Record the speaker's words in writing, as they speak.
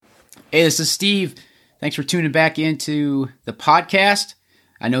Hey, this is Steve. Thanks for tuning back into the podcast.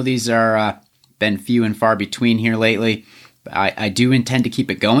 I know these are been few and far between here lately, but I do intend to keep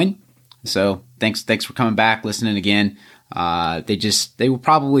it going. So thanks for coming back, listening again. They will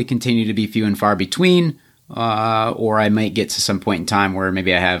probably continue to be few and far between, or I might get to some point in time where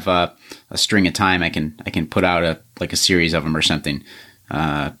maybe I have a string of time I can put out a series of them or something,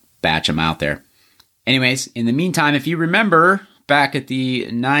 batch them out there. Anyways, in the meantime, if you remember back at the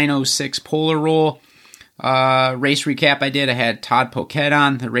 906 Polar Roll race recap I did, I had Todd Poquette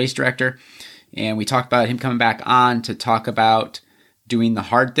on, the race director, and we talked about him coming back on to talk about doing the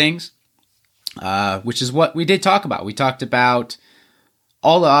hard things, which is what we did talk about. We talked about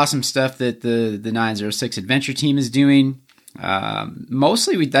all the awesome stuff that the 906 Adventure Team is doing.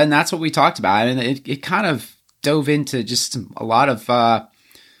 Mostly that's what we talked about. I mean, it kind of dove into just a lot of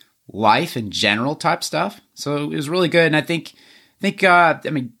life and general type stuff. So it was really good. And I think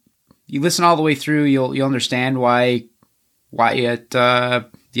you listen all the way through, you'll understand why the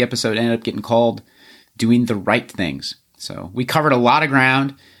episode ended up getting called Doing the Right Things. So we covered a lot of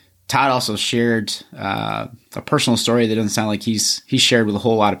ground. Todd also shared a personal story that doesn't sound like he's shared with a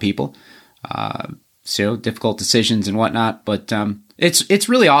whole lot of people. So difficult decisions and whatnot, but it's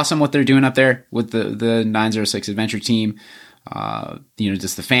really awesome what they're doing up there with the 906 Adventure Team.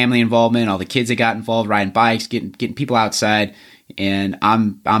 Just the family involvement, all the kids that got involved, riding bikes, getting people outside, and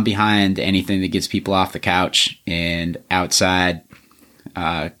I'm behind anything that gets people off the couch and outside,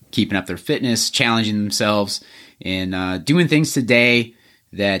 keeping up their fitness, challenging themselves, and doing things today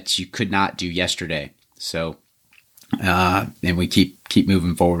that you could not do yesterday. So, and we keep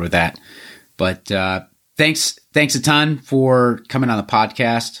moving forward with that. But thanks a ton for coming on the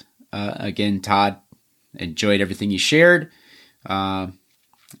podcast. Again, Todd, enjoyed everything you shared. And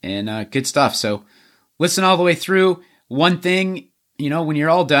good stuff. So listen all the way through. One thing, when you're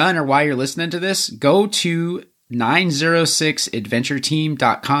all done or while you're listening to this, go to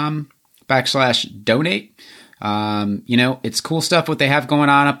 906adventureteam.com/donate. It's cool stuff what they have going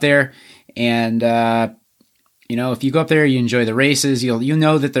on up there. And, if you go up there, you enjoy the races, you'll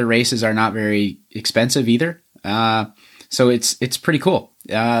know that the races are not very expensive either. So it's pretty cool.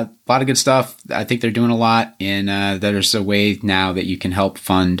 A lot of good stuff. I think they're doing a lot, and there's a way now that you can help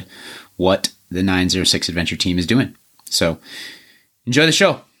fund what the 906 Adventure Team is doing. So enjoy the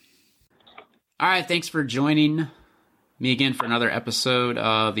show. All right, thanks for joining me again for another episode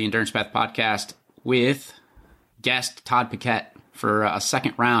of the Endurance Path Podcast with guest Todd Poquette for a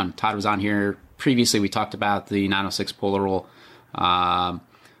second round. Todd was on here previously. We talked about the 906 Polar Roll, but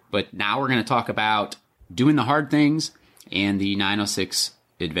now we're going to talk about doing the hard things and the 906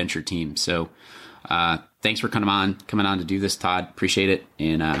 Adventure Team. So thanks for coming on to do this, Todd. Appreciate it.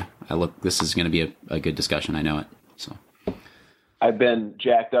 And this is going to be a good discussion. I know it. So I've been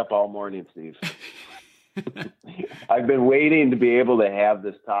jacked up all morning, Steve. I've been waiting to be able to have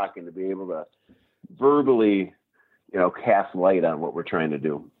this talk and to be able to verbally, cast light on what we're trying to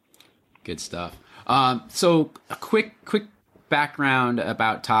do. Good stuff. So a quick background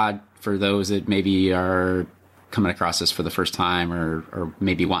about Todd for those that maybe are coming across this for the first time or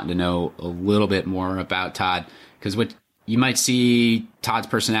maybe wanting to know a little bit more about Todd, because what you might see Todd's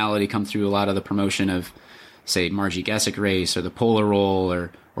personality come through a lot of the promotion of, say, Margie Gessick race or the Polar Roll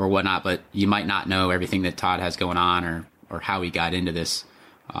or whatnot, but you might not know everything that Todd has going on or how he got into this.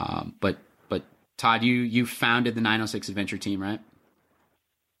 But Todd, you founded the 906 Adventure Team, right?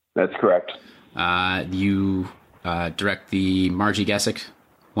 That's correct. You direct the Margie Gessick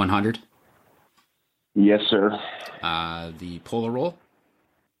 100. Yes, sir. The Polar Roll.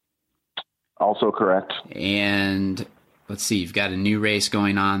 Also correct. And let's see, you've got a new race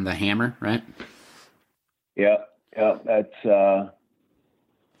going on, the Hammer, right? Yeah. That's a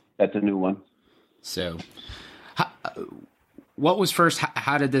new one. So, what was first?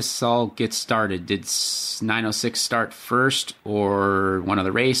 How did this all get started? Did 906 start first, or one of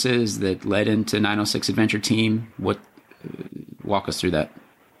the races that led into 906 Adventure Team? Walk us through that.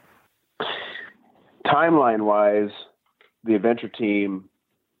 Timeline-wise, the Adventure Team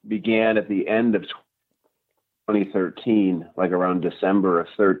began at the end of 2013, like around December of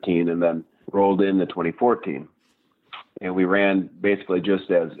 13, and then rolled into 2014. And we ran basically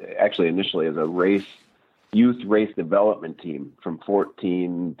initially as a youth race development team from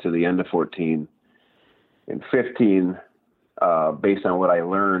 14 to the end of 14. In 15, based on what I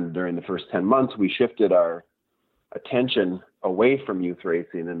learned during the first 10 months, we shifted our attention away from youth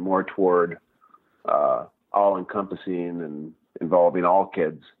racing and more toward all-encompassing and involving all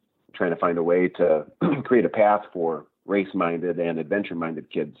kids, trying to find a way to create a path for race-minded and adventure-minded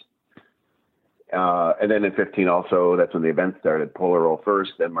kids. And then in 15 also, that's when the event started. Polar roll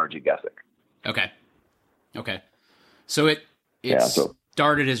first, then Margie Gessick. Okay. So it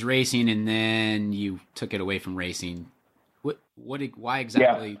started as racing, and then you took it away from racing. Why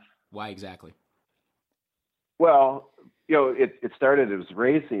exactly? Yeah. Why exactly? Well, it started as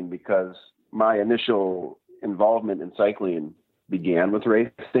racing because my initial involvement in cycling began with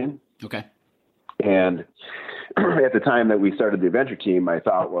racing. Okay. And at the time that we started the adventure team, my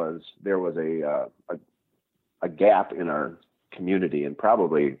thought was there was a gap in our community, and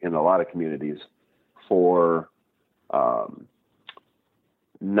probably in a lot of communities, for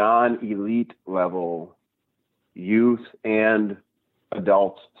non-elite level youth and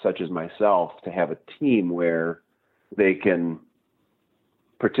adults such as myself to have a team where they can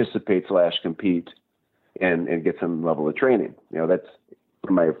participate / compete and get some level of training. That's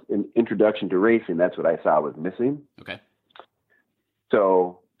from my introduction to racing. That's what I saw was missing. Okay.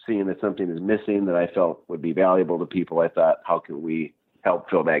 So seeing that something is missing that I felt would be valuable to people, I thought, how can we help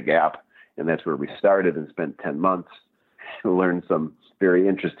fill that gap? And that's where we started and spent 10 months to learn some very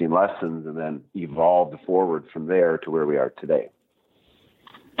interesting lessons, and then evolved forward from there to where we are today.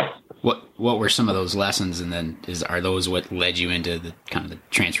 What were some of those lessons, and then are those what led you into the kind of the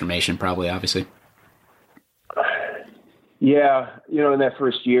transformation? Probably, obviously. Yeah, in that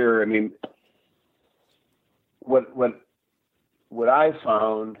first year, I mean, what I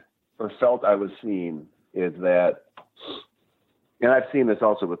found or felt I was seeing is that, and I've seen this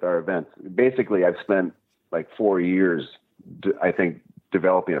also with our events. Basically, I've spent like 4 years, I think,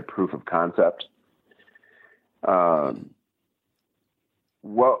 developing a proof of concept.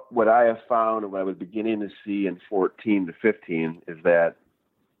 What I have found, and what I was beginning to see in 14 to 15, is that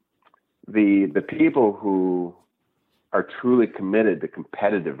the people who are truly committed to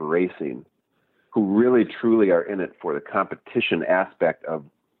competitive racing, who really truly are in it for the competition aspect of,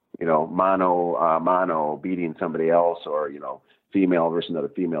 mano beating somebody else, or, female versus another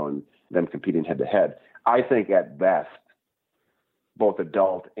female and them competing head to head. I think at best, both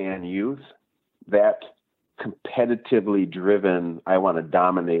adult and youth, that competitively driven, I want to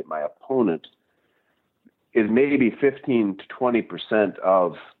dominate my opponent, is maybe 15 to 20%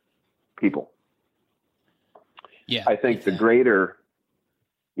 of people. Yeah. I think the greater,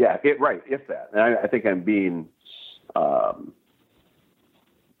 if that. And I think I'm being, I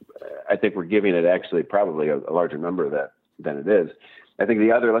think we're giving it actually probably a larger number than it is. I think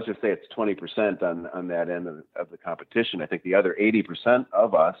the other, let's just say it's 20% on that end of the competition. I think the other 80%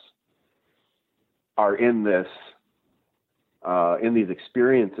 of us are in this, in these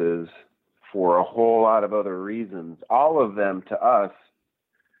experiences for a whole lot of other reasons, all of them to us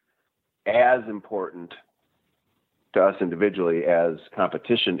as important to us individually as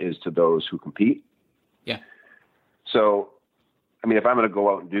competition is to those who compete. Yeah. So, I mean, if I'm going to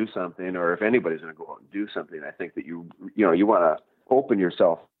go out and do something, or if anybody's going to go out and do something, I think that you want to open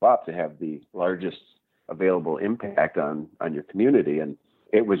yourself up to have the largest available impact on your community. And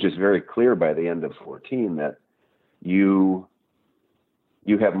it was just very clear by the end of 14 that you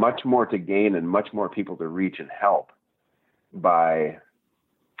have much more to gain and much more people to reach and help by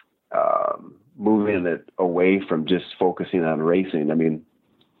moving it away from just focusing on racing. I mean,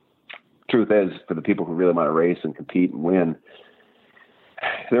 truth is, for the people who really want to race and compete and win,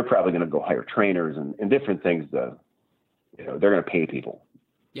 they're probably going to go hire trainers and different things. They're going to pay people.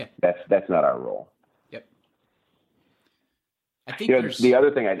 Yeah. That's not our role. Yep. I think the other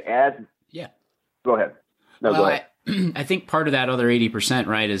thing I'd add. Yeah. Go ahead. No, go ahead. I think part of that other 80%,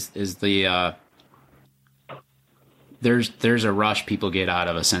 right, is the there's a rush people get out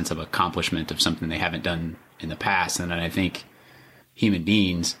of a sense of accomplishment of something they haven't done in the past, and I think human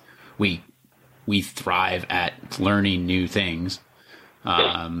beings we thrive at learning new things,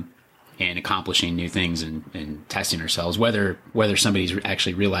 and accomplishing new things and testing ourselves, whether somebody's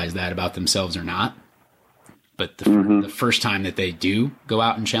actually realized that about themselves or not. But the first time that they do go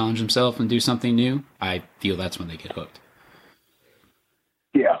out and challenge themselves and do something new, I feel that's when they get hooked.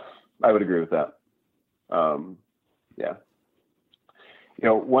 Yeah, I would agree with that. Yeah.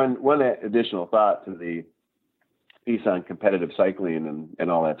 One additional thought to the piece on competitive cycling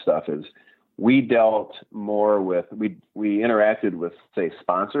and all that stuff is we dealt more with, we interacted with, say,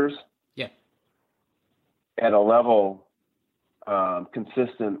 sponsors. Yeah. At a level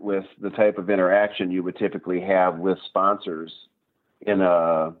consistent with the type of interaction you would typically have with sponsors in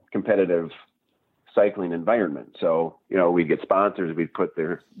a competitive cycling environment. So, we'd get sponsors, we'd put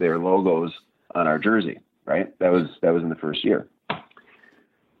their logos on our jersey, right? That was in the first year.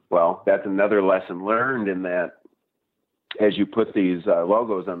 Well, that's another lesson learned in that as you put these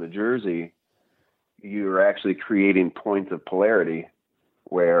logos on the jersey, you're actually creating points of polarity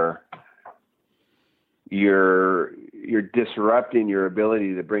where you're disrupting your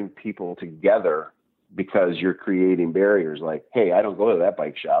ability to bring people together because you're creating barriers like, hey, I don't go to that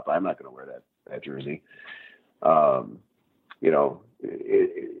bike shop. I'm not going to wear that jersey.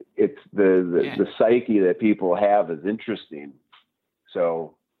 It's the psyche that people have is interesting.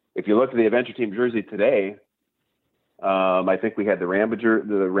 So if you look at the Adventure Team jersey today, I think we had the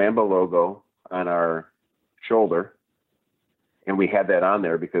Rambo logo on our shoulder, and we had that on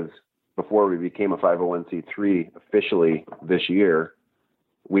there because before we became a 501c3 officially this year,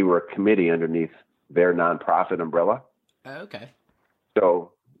 we were a committee underneath their nonprofit umbrella. Okay.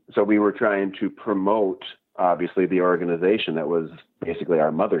 So we were trying to promote, obviously, the organization that was basically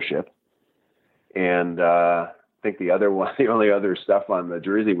our mothership. And I think the only other stuff on the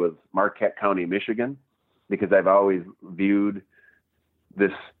jersey was Marquette County, Michigan, because I've always viewed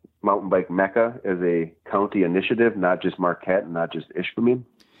this mountain bike mecca as a county initiative, not just Marquette and not just Ishpeming.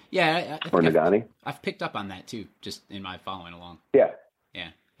 Yeah, I or Nagani. I've picked up on that too, just in my following along. Yeah.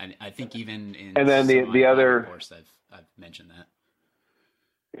 Yeah. I think even in and then the other course I've mentioned that.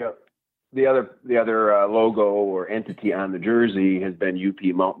 Yeah. The other logo or entity on the jersey has been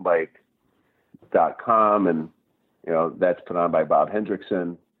upmountainbike.com, and that's put on by Bob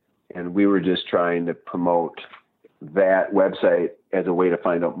Hendrickson, and we were just trying to promote that website as a way to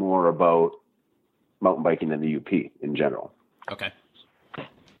find out more about mountain biking in the UP in general. Okay.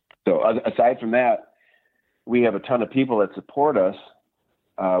 So aside from that, we have a ton of people that support us.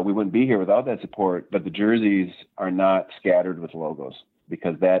 We wouldn't be here without that support, but the jerseys are not scattered with logos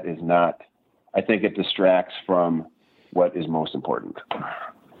because that is not, I think it distracts from what is most important.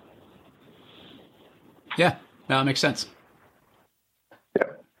 Yeah, no, that makes sense. Yeah.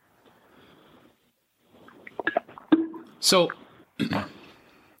 So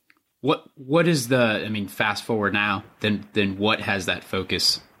what is fast forward now, then what has that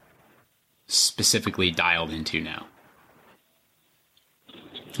focus specifically dialed into now?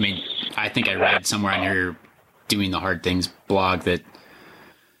 I mean, I think I read somewhere on your Doing the Hard Things blog that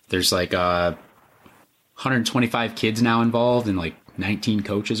there's like 125 kids now involved and like 19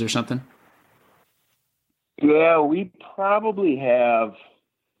 coaches or something. Yeah, we probably have,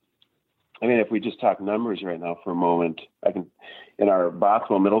 if we just talk numbers right now for a moment, in our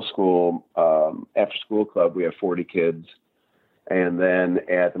Bothwell Middle School after school club, we have 40 kids. And then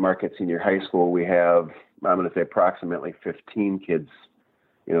at the Marquette Senior High School, we have, I'm going to say approximately 15 kids,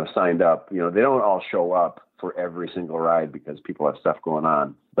 signed up. They don't all show up for every single ride because people have stuff going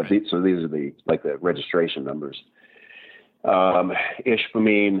on. But right. So these are the registration numbers.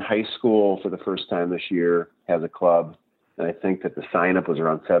 Ishpeming High School for the first time this year has a club. And I think that the sign up was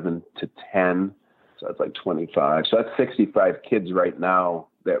around 7 to 10. So that's like 25. So that's 65 kids right now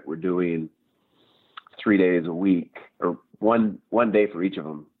that we're doing 3 days a week, or one day for each of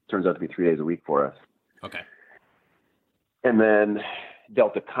them. Turns out to be 3 days a week for us. Okay. And then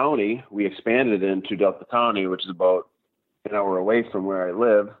Delta County, we expanded into Delta County, which is about an hour away from where I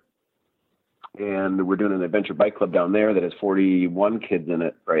live. And we're doing an adventure bike club down there that has 41 kids in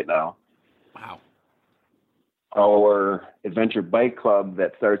it right now. Wow. Our adventure bike club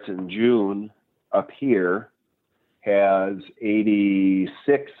that starts in June up here has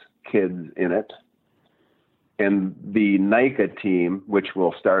 86 kids in it. And the NICA team, which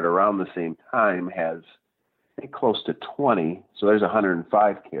will start around the same time, has close to 20. So there's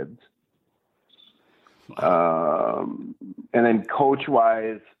 105 kids. Wow. And then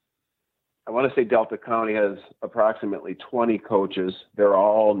coach-wise, I want to say Delta County has approximately 20 coaches. They're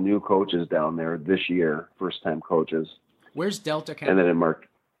all new coaches down there this year, first-time coaches. Where's Delta County? And then in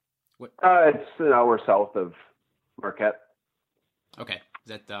it's an hour south of Marquette. Okay.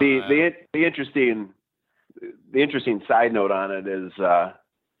 Is that the interesting side note on it is I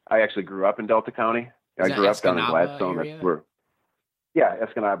actually grew up in Delta County. I grew up down in Gladstone.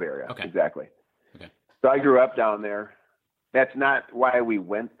 Escanaba area. Okay. Exactly. Okay. So I grew up down there. That's not why we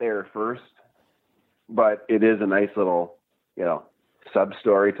went there first, but it is a nice little,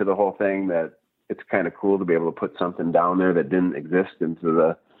 sub-story to the whole thing that it's kind of cool to be able to put something down there that didn't exist into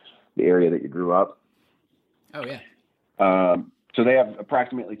the area that you grew up. Oh, yeah. So they have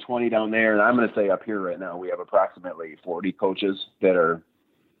approximately 20 down there, and I'm going to say up here right now we have approximately 40 coaches that are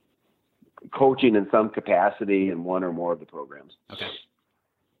coaching in some capacity in one or more of the programs. Okay.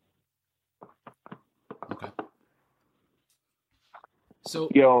 So,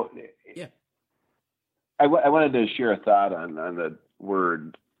 yeah. I wanted to share a thought on the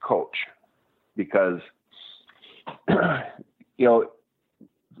word coach because, to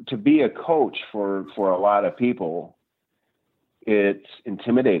be a coach for a lot of people, it's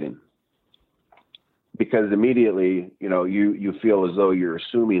intimidating because immediately, you feel as though you're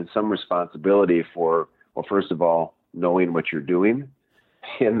assuming some responsibility for Well, first of all, knowing what you're doing,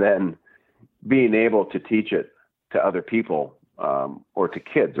 and then being able to teach it to other people, or to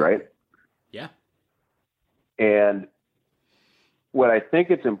kids, right? Yeah. And what I think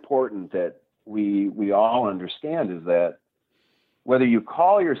it's important that we all understand is that whether you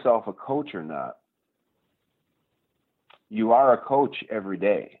call yourself a coach or not, you are a coach every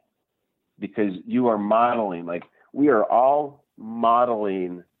day, because you are modeling, like we are all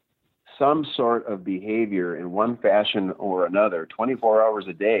modeling some sort of behavior in one fashion or another, 24 hours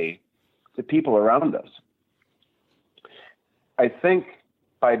a day, to people around us. I think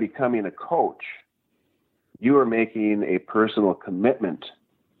by becoming a coach, you are making a personal commitment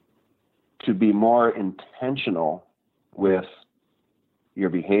to be more intentional with your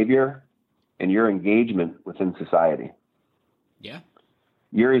behavior and your engagement within society. Yeah.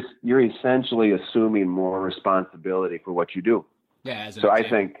 You're essentially assuming more responsibility for what you do. Yeah. So I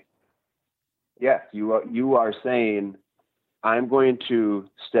think, yes, you are saying, I'm going to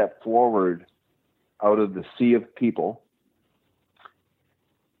step forward out of the sea of people.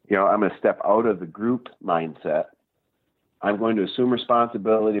 I'm going to step out of the group mindset. I'm going to assume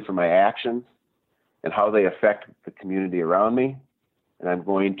responsibility for my actions and how they affect the community around me. And I'm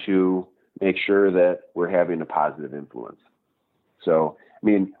going to make sure that we're having a positive influence. So,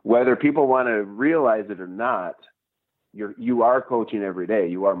 whether people want to realize it or not, you are coaching every day.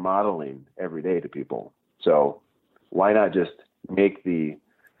 You are modeling every day to people. So why not just make the,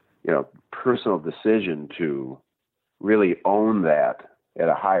 personal decision to really own that at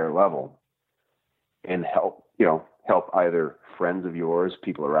a higher level and help either friends of yours,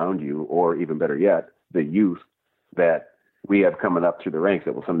 people around you, or even better yet, the youth that we have coming up through the ranks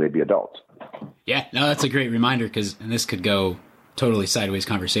that will someday be adults. Yeah, no, that's a great reminder, and this could go totally sideways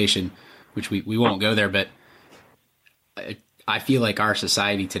conversation, which we won't go there, but I feel like our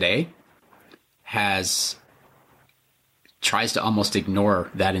society today tries to almost ignore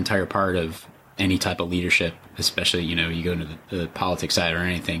that entire part of any type of leadership, especially, you go into the politics side or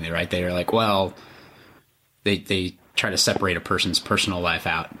anything, right? They're like, well, they try to separate a person's personal life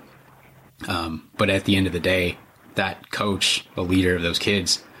out. But at the end of the day, that coach, the leader of those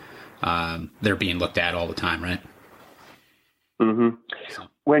kids, they're being looked at all the time, right? Mm-hmm. So.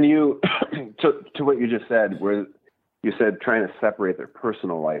 When you, to what you just said, where you said trying to separate their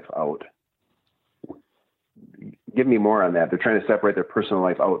personal life out, give me more on that. They're trying to separate their personal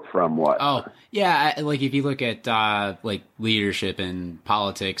life out from what? Oh, yeah. Like if you look at like leadership and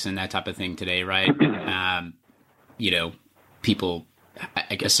politics and that type of thing today, right? People,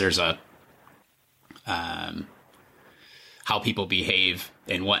 I guess there's how people behave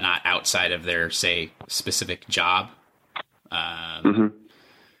and whatnot outside of their, say, specific job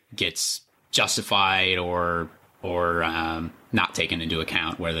gets justified or not taken into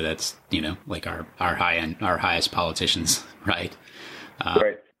account, whether that's, like our highest politicians, right?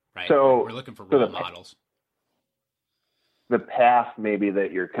 Right. So we're looking for role models. The path maybe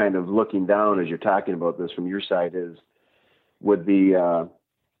that you're kind of looking down as you're talking about this from your side would be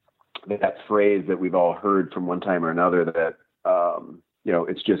that phrase that we've all heard from one time or another that,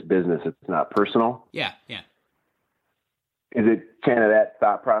 it's just business. It's not personal. Yeah. Yeah. Is it kind of that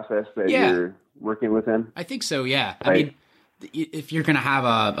thought process that you're working within? I think so. Yeah. Right. If you're going to have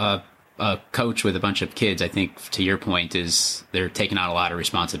a coach with a bunch of kids, I think to your point is they're taking on a lot of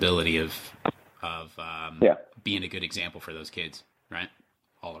responsibility of being a good example for those kids, right?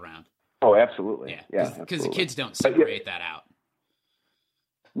 All around. Oh, absolutely. Yeah. Because the kids don't separate that out.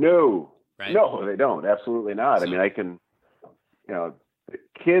 No, right? No, they don't. Absolutely not. So, I can,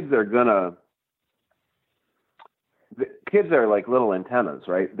 kids are like little antennas,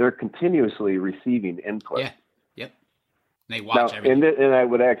 right? They're continuously receiving input. Yeah. Yep. They watch everything. And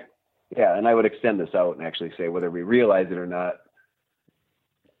I would extend this out and actually say, whether we realize it or not,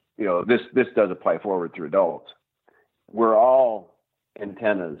 this does apply forward through adults. We're all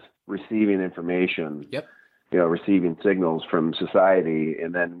antennas receiving information. Yep. Receiving signals from society,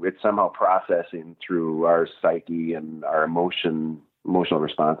 and then it's somehow processing through our psyche and our emotional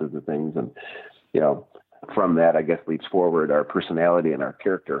responses to things. And, from that, I guess, leads forward our personality and our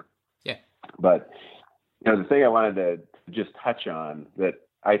character. Yeah. But, the thing I wanted to just touch on that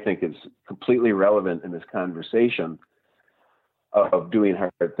I think is completely relevant in this conversation of doing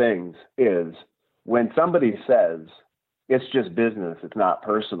hard things is when somebody says it's just business, it's not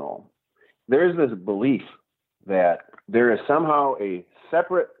personal, there's this belief that there is somehow a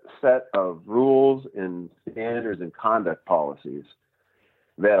separate set of rules and standards and conduct policies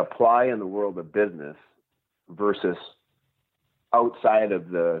that apply in the world of business versus outside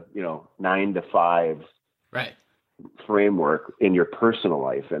of the, 9 to 5 right. framework in your personal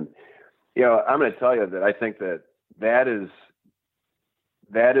life. And I'm going to tell you that I think that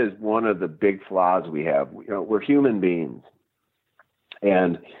is one of the big flaws we have. We're human beings,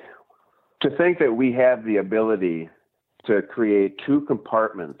 and to think that we have the ability to create two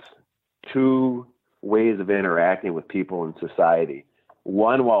compartments, two ways of interacting with people in society,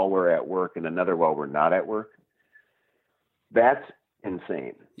 one while we're at work and another while we're not at work, that's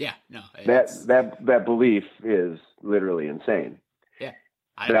insane. Yeah, no. That belief is literally insane. Yeah.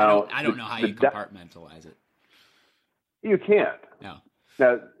 I don't know how you compartmentalize it. You can't. No.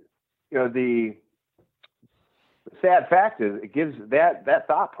 Now, the sad fact is it gives that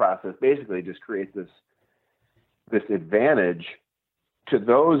thought process basically just creates this advantage to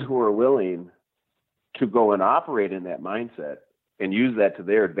those who are willing to go and operate in that mindset and use that to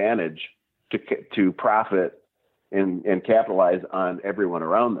their advantage to profit and capitalize on everyone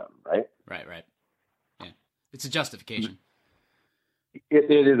around them. Right. Right. Yeah. It's a justification.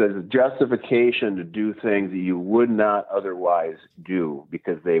 It is a justification to do things that you would not otherwise do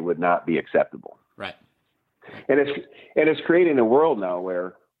because they would not be acceptable. Right. And it's creating a world now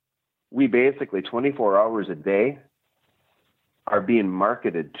where we basically 24 hours a day are being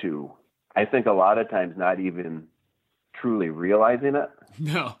marketed to, I think a lot of times not even truly realizing it.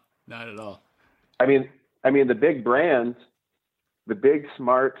 No, not at all. I mean, the big brands, the big,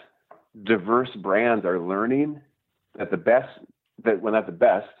 smart, diverse brands are learning that the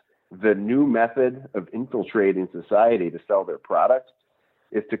new method of infiltrating society to sell their product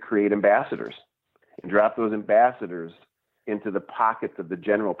is to create ambassadors and drop those ambassadors into the pockets of the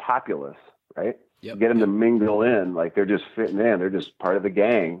general populace, right? Yep. Get them to mingle in like they're just fitting in. They're just part of the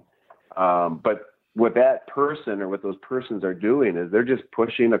gang. But what that person or what those persons are doing is they're just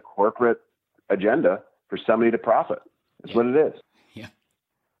pushing a corporate agenda for somebody to profit. That's what it is. Yeah.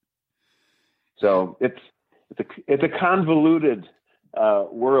 So it's a convoluted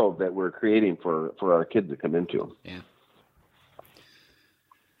world that we're creating for our kids to come into. Yeah.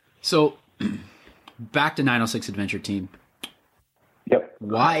 So back to 906 Adventure Team. Yep.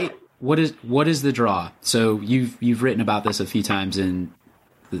 Why? What is the draw? So you've written about this a few times in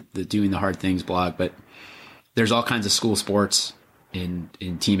the Doing the Hard Things blog, but there's all kinds of school sports in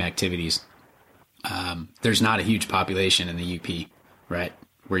team activities. There's not a huge population in the UP, right?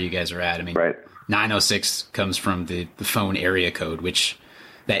 Where you guys are at. I mean, right. 906 comes from the phone area code, which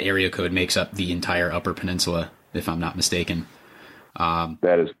that area code makes up the entire Upper Peninsula, if I'm not mistaken.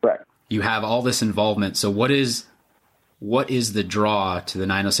 That is correct. You have all this involvement. So what is the draw to the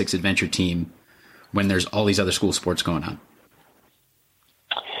 906 Adventure Team when there's all these other school sports going on?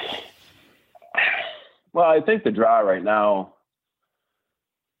 Well, I think the draw right now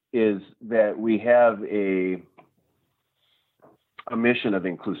is that we have a mission of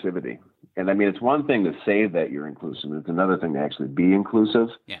inclusivity. And I mean, it's one thing to say that you're inclusive. It's another thing to actually be inclusive.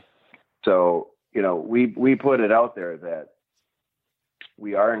 Yeah. So, we put it out there that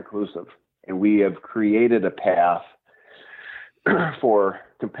we are inclusive and we have created a path for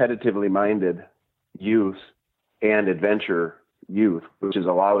competitively minded youth and adventure youth, which has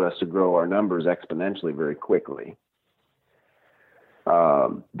allowed us to grow our numbers exponentially very quickly.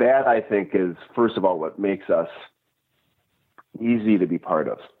 That I think is, first of all, what makes us easy to be part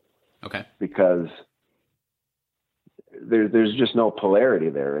of. Okay. Because there's just no polarity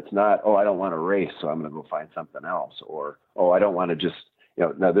there. It's not, I don't want to race, so I'm going to go find something else. Or, I don't want to just,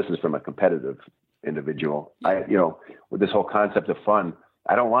 now this is from a competitive individual. With this whole concept of fun,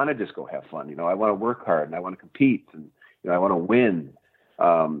 I don't want to just go have fun. I want to work hard and I want to compete and, I want to win.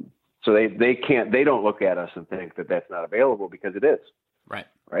 So they don't look at us and think that that's not available because it is. Right.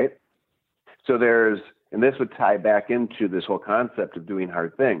 Right. So and this would tie back into this whole concept of doing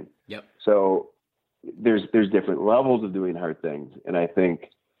hard things. Yep. So there's different levels of doing hard things. And I think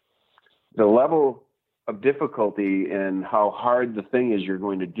the level of difficulty and how hard the thing is you're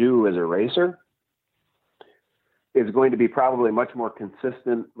going to do as a racer is going to be probably much more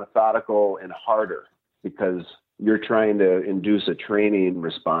consistent, methodical, and harder because you're trying to induce a training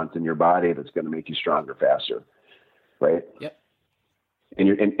response in your body that's going to make you stronger, faster. Right. Yep. And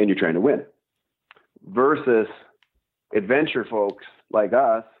you're trying to win. Versus adventure folks like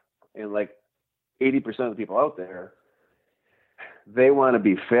us and like 80% of the people out there, they want to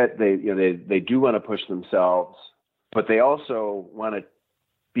be fit. They do want to push themselves, but they also want to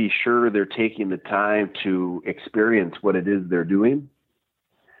be sure they're taking the time to experience what it is they're doing.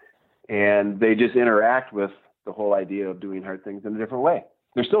 And they just interact with the whole idea of doing hard things in a different way.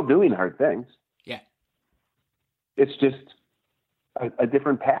 They're still doing hard things. Yeah. It's just a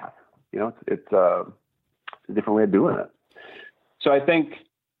different path. It's a different way of doing it. So I think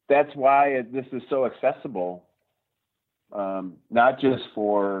that's why this is so accessible, not just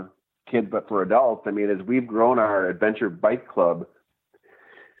for kids, but for adults. I mean, as we've grown our adventure bike club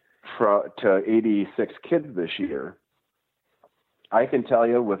to 86 kids this year, I can tell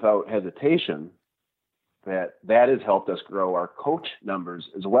you without hesitation that has helped us grow our coach numbers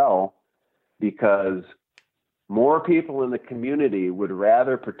as well, because more people in the community would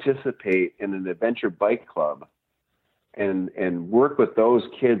rather participate in an adventure bike club and work with those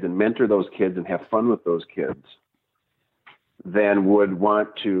kids and mentor those kids and have fun with those kids than would want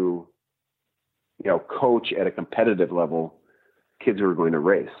to, coach at a competitive level kids who are going to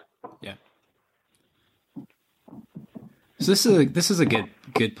race. Yeah. So this is a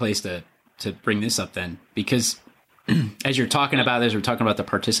good place to bring this up then, because as you're talking about this, we're talking about the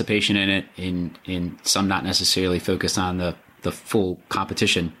participation in it, in some not necessarily focused on the full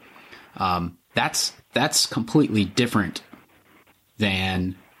competition. That's completely different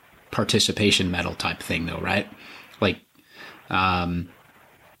than participation medal type thing, though, right? Like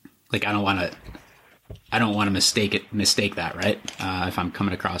I don't want to mistake that, right? If I'm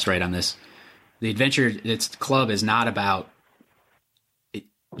coming across right on this, the adventure club is not about it.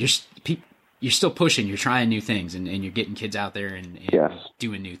 You're still pushing, you're trying new things, and you're getting kids out there and yes,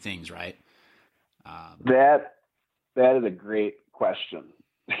 doing new things, right? That is a great question.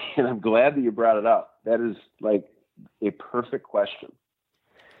 And I'm glad that you brought it up. That is like a perfect question.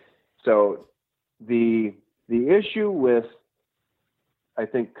 So the issue with, I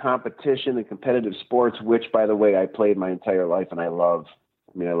think, competition and competitive sports, which, by the way, I played my entire life, and I love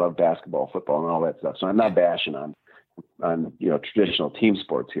basketball, football, and all that stuff. So I'm not bashing on traditional team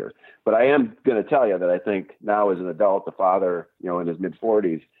sports here, but I am going to tell you that I think now, as an adult, the father, in his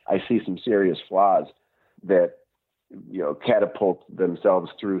mid-40s, I see some serious flaws that catapult themselves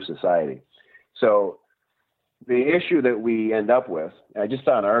through society. So the issue that we end up with, I just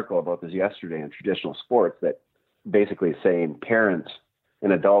saw an article about this yesterday in traditional sports that basically saying parents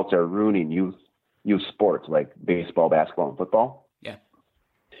and adults are ruining youth sports like baseball, basketball, and football. Yeah.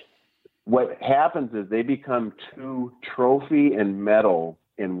 What happens is they become too trophy and medal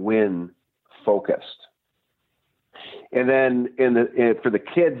and win focused. And then for the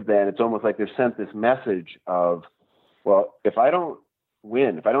kids, then it's almost like they're sent this message of, well, if I don't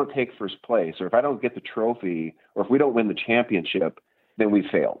win, if I don't take first place, or if I don't get the trophy, or if we don't win the championship, then we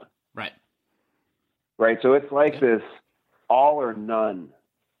failed. Right. Right. So it's like this all or none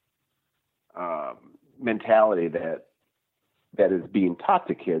mentality that is being taught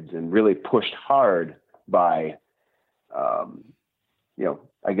to kids and really pushed hard by,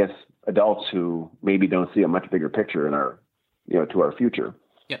 I guess, adults who maybe don't see a much bigger picture in our, to our future.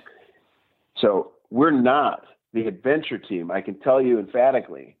 Yep. So we're not, the adventure team, I can tell you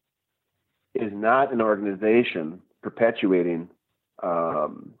emphatically, is not an organization perpetuating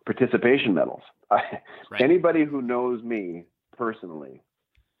participation medals. Right. Anybody who knows me personally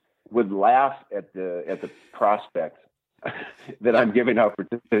would laugh at the prospect that I'm giving out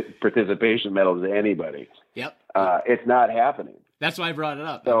participation medals to anybody. Yep. It's not happening. That's why I brought it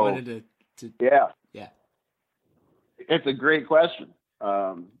up. So, I wanted to. Yeah. Yeah. It's a great question.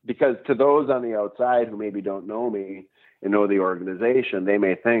 Because to those on the outside who maybe don't know me and know the organization, they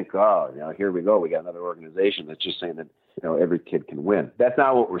may think, here we go. We got another organization that's just saying that, every kid can win. That's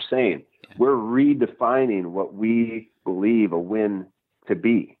not what we're saying. Yeah. We're redefining what we believe a win to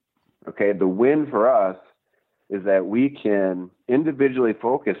be. Okay. The win for us is that we can individually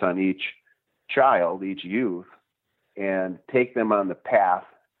focus on each child, each youth, and take them on the path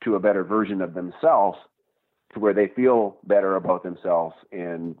to a better version of themselves, to where they feel better about themselves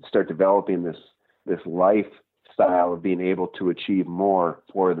and start developing this lifestyle of being able to achieve more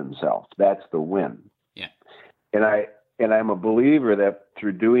for themselves. That's the win. Yeah. And I'm a believer that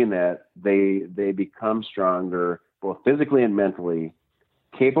through doing that, they become stronger, both physically and mentally,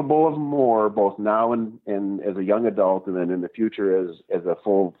 capable of more, both now and as a young adult, and then in the future as a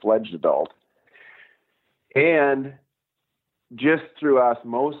full-fledged adult. And just through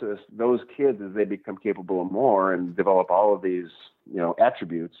osmosis, those kids, as they become capable of more and develop all of these,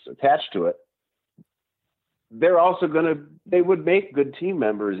 attributes attached to it, they're also they would make good team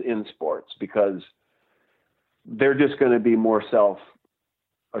members in sports, because they're just going to be more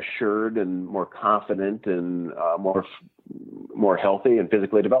self-assured and more confident and more healthy and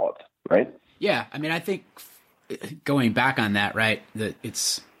physically developed, right? Yeah. I mean, I think going back on that, right, that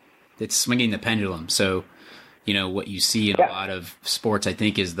it's swinging the pendulum. So, what you see in a lot of sports, I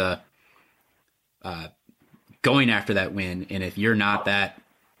think, is the going after that win. And if you're not that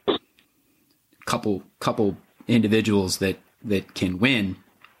couple individuals that can win,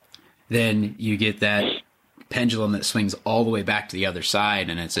 then you get that pendulum that swings all the way back to the other side.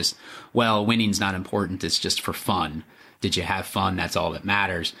 And it's just, well, winning's not important. It's just for fun. Did you have fun? That's all that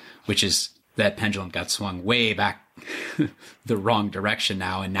matters, which is that pendulum got swung way back the wrong direction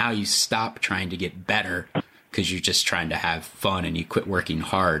now. And now you stop trying to get better because you're just trying to have fun, and you quit working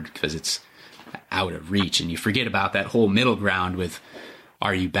hard because it's out of reach. And you forget about that whole middle ground with,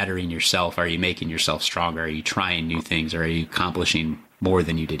 are you bettering yourself? Are you making yourself stronger? Are you trying new things? Or are you accomplishing more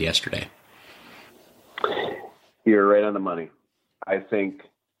than you did yesterday? You're right on the money. I think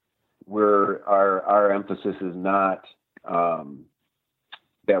our emphasis is not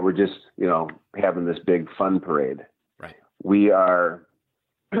that we're just, having this big fun parade. Right. We're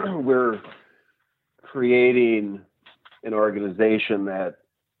creating an organization that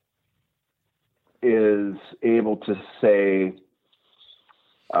is able to say,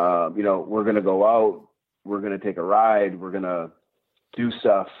 we're going to go out, we're going to take a ride, we're going to do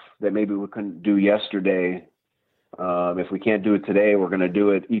stuff that maybe we couldn't do yesterday. If we can't do it today, we're going to do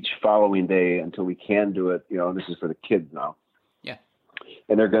it each following day until we can do it. This is for the kids now. Yeah.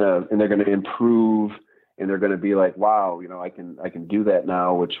 And they're going to improve, and they're going to be like, wow, I can do that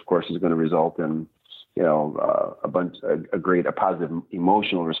now, which of course is going to result in, a positive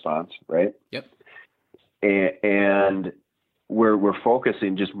emotional response. Right. Yep. And we're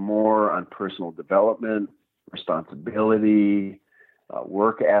focusing just more on personal development, responsibility,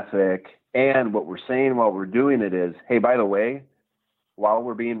 work ethic. And what we're saying while we're doing it is, hey, by the way, while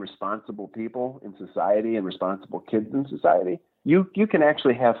we're being responsible people in society and responsible kids in society, you can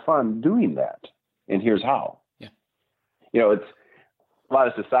actually have fun doing that. And here's how. Yeah. It's a lot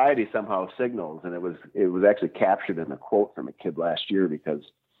of society somehow signals, and it was actually captured in a quote from a kid last year, because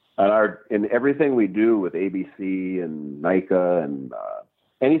in everything we do with ABC and NICA and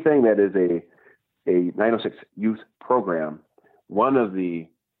anything that is a 906 youth program, one of the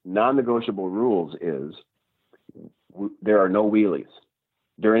non-negotiable rules is there are no wheelies.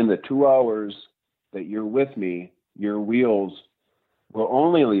 During the 2 hours that you're with me, your wheels will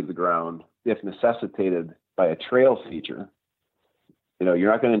only leave the ground if necessitated by a trail feature.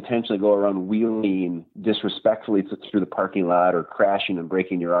 You're not going to intentionally go around wheeling disrespectfully through the parking lot or crashing and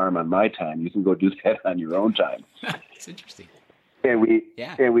breaking your arm on my time. You can go do that on your own time. It's interesting. And we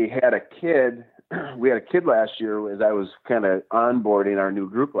had a kid. We had a kid last year as I was kind of onboarding our new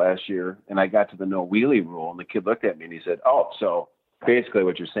group last year, and I got to the no wheelie rule, and the kid looked at me and he said, "Oh, so basically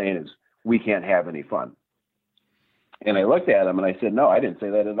what you're saying is we can't have any fun." And I looked at him and I said, "No, I didn't say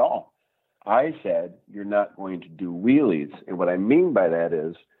that at all. I said you're not going to do wheelies." And what I mean by that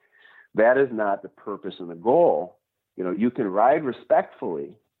is not the purpose and the goal. You can ride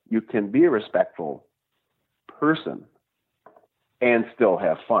respectfully. You can be a respectful person and still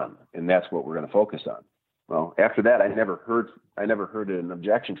have fun. And that's what we're going to focus on. Well, after that, I never heard an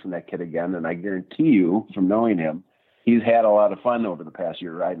objection from that kid again. And I guarantee you, from knowing him, he's had a lot of fun over the past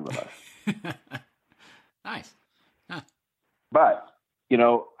year riding with us. Nice. Huh. But,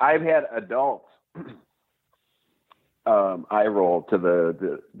 I've had adults eye roll to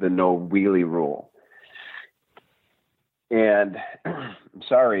the no wheelie rule. And I'm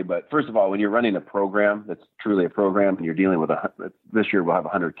sorry, but first of all, when you're running a program that's truly a program, and you're dealing with this year we'll have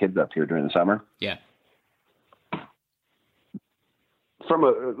 100 kids up here during the summer. Yeah.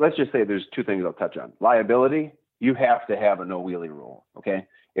 Let's just say there's two things I'll touch on. Liability, you have to have a no wheelie rule. Okay.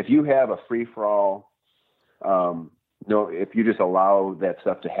 If you have a free for all, if you just allow that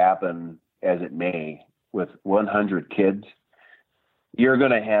stuff to happen as it may with 100 kids, you're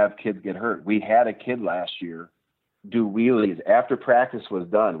going to have kids get hurt. We had a kid last year do wheelies after practice was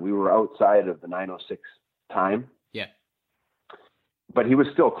done. We were outside of the 906 time. Yeah. But he was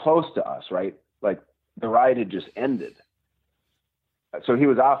still close to us, right? Like the ride had just ended. So he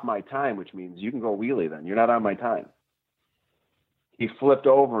was off my time, which means you can go wheelie then. You're not on my time. He flipped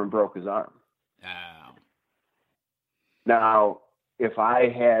over and broke his arm. Oh. Now, if I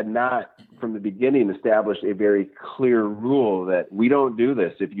had not from the beginning established a very clear rule that we don't do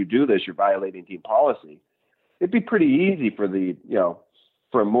this, if you do this, you're violating team policy, it'd be pretty easy for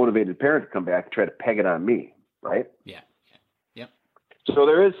for a motivated parent to come back and try to peg it on me, right? Yeah. Yep. So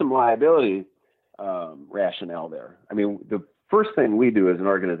there is some liability rationale there. I mean, the first thing we do as an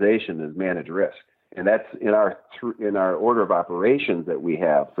organization is manage risk, and that's in our order of operations that we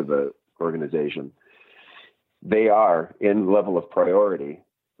have for the organization. They are in level of priority: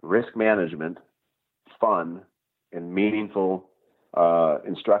 risk management, fun, and meaningful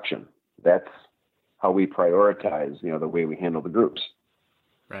instruction. That's how we prioritize, the way we handle the groups.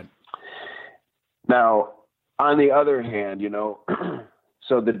 Right. Now, on the other hand,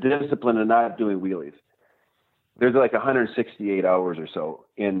 so the discipline of not doing wheelies, there's like 168 hours or so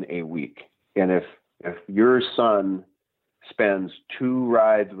in a week. And if your son spends 2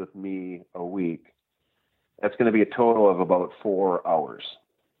 rides with me a week, That's going to be a total of about 4 hours,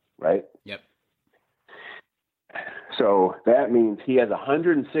 right? Yep. So that means he has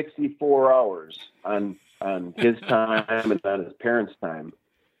 164 hours on his time and on his parents' time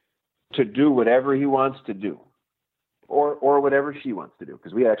to do whatever he wants to do, or whatever she wants to do,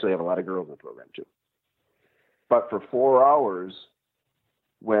 because we actually have a lot of girls in the program too. But for 4 hours,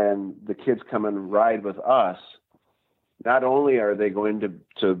 when the kids come and ride with us, not only are they going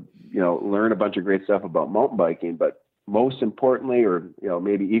to learn a bunch of great stuff about mountain biking, but most importantly, or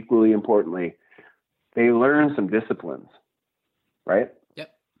maybe equally importantly, they learn some disciplines, right?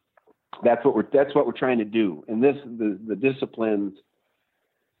 Yep. That's what we're trying to do. And the disciplines,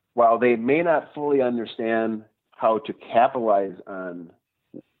 while they may not fully understand how to capitalize on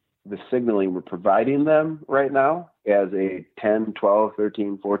the signaling we're providing them right now as a 10, 12,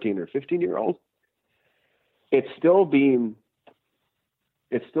 13, 14, or 15-year-old, it's still being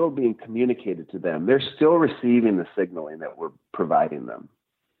communicated to them. They're still receiving the signaling that we're providing them.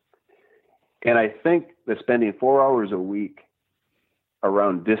 And I think that spending 4 hours a week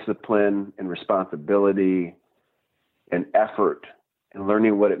around discipline and responsibility and effort and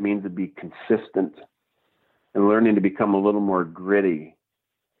learning what it means to be consistent and learning to become a little more gritty,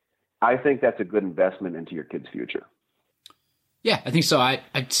 I think that's a good investment into your kid's future. Yeah, I think so. I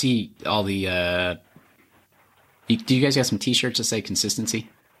see all the, do you guys got some t-shirts that say consistency?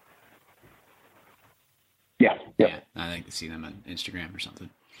 Yeah. Yep. Yeah. I think to see them on Instagram or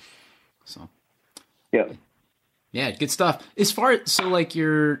something. So, yeah, good stuff. As far as, so like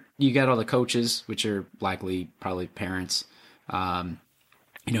you got all the coaches, which are likely probably parents.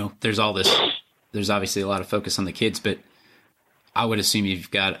 There's all this, there's obviously a lot of focus on the kids, but I would assume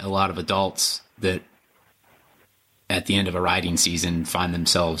you've got a lot of adults that at the end of a riding season find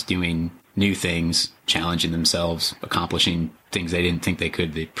themselves doing new things, challenging themselves, accomplishing things they didn't think they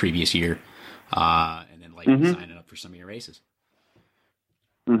could the previous year. And then signing up for some of your races.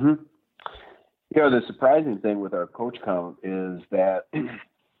 Mm-hmm. The surprising thing with our coach count is that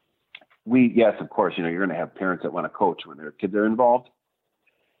yes, of course, you're going to have parents that want to coach when their kids are involved.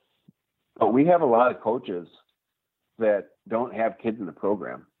 But we have a lot of coaches that don't have kids in the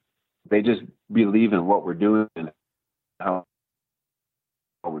program. They just believe in what we're doing and how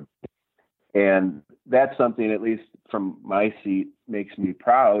we're, and that's something, at least from my seat, makes me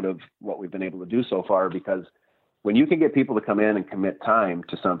proud of what we've been able to do so far, because when you can get people to come in and commit time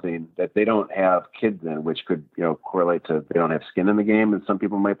to something that they don't have kids in, which could, correlate to they don't have skin in the game, as some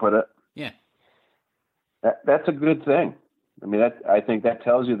people might put it. Yeah. That's a good thing. I mean, I think that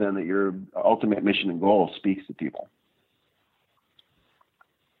tells you then that your ultimate mission and goal speaks to people.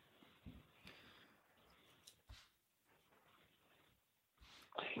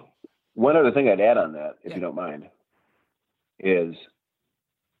 One other thing I'd add on that, if you don't mind, is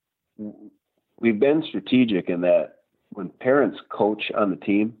we've been strategic in that when parents coach on the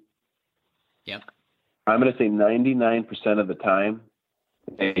team, I'm going to say 99% of the time,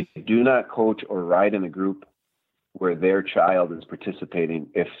 they do not coach or ride in a group where their child is participating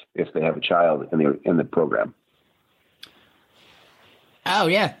if they have a child in the program. Oh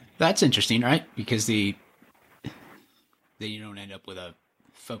yeah, that's interesting, right? Because then you don't end up with a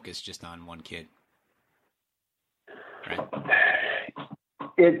focus just on one kid, right?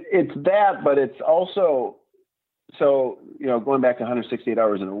 It's that, but it's also, so going back to 168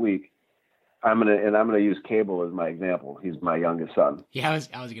 hours in a week, I'm gonna use Cable as my example. He's my youngest son. Yeah, I was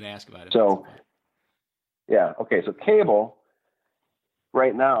gonna ask about it. So yeah, okay. So Cable,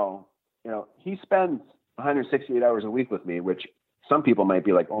 right now, he spends 168 hours a week with me, which some people might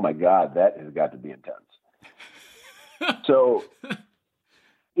be like, "Oh my God, that has got to be intense." So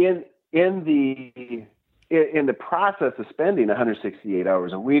in the process of spending 168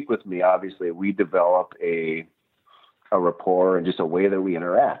 hours a week with me, obviously we develop a rapport and just a way that we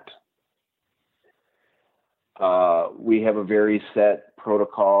interact. We have a very set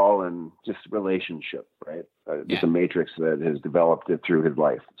protocol and just relationship, right? Just a matrix that has developed it through his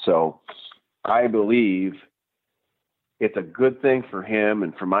life. So I believe it's a good thing for him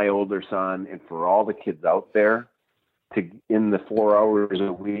and for my older son and for all the kids out there to, in the 4 hours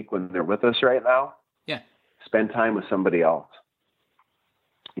a week when they're with us right now, spend time with somebody else.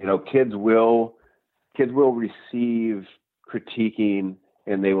 Kids will receive critiquing,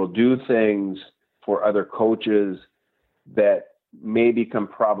 and they will do things for other coaches that may become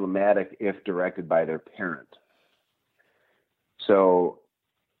problematic if directed by their parent. So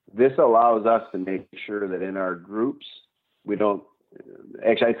this allows us to make sure that in our groups, we don't,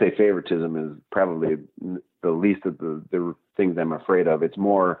 actually I'd say favoritism is probably the least of the things I'm afraid of. It's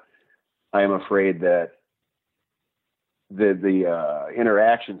more, I'm afraid that the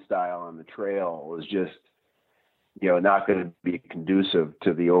interaction style on the trail is just not going to be conducive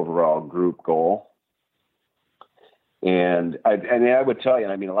to the overall group goal. And I would tell you,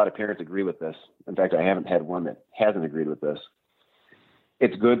 I mean, a lot of parents agree with this. In fact, I haven't had one that hasn't agreed with this.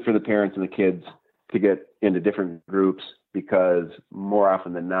 It's good for the parents and the kids to get into different groups, because more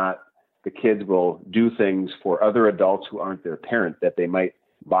often than not, the kids will do things for other adults who aren't their parent that they might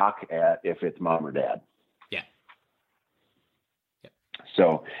balk at if it's mom or dad. Yeah.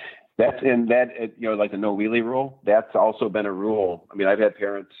 So that's in that, like the no wheelie rule. That's also been a rule. I mean, I've had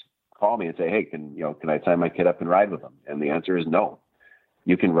parents call me and say, "Hey, can I sign my kid up and ride with them?" And the answer is no.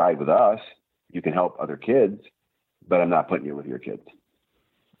 You can ride with us. You can help other kids, but I'm not putting you with your kids.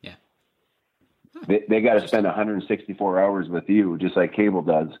 Yeah. They got to spend 164 hours with you, just like cable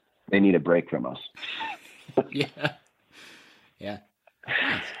does. They need a break from us. Yeah. Yeah.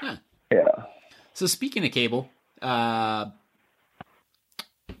 Nice. Huh. Yeah. So speaking of cable, tell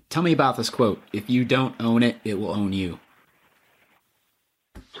me about this quote. If you don't own it, it will own you.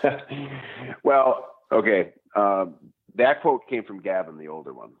 Well, okay. That quote came from Gavin, the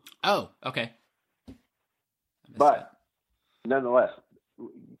older one. Oh, okay. But nonetheless,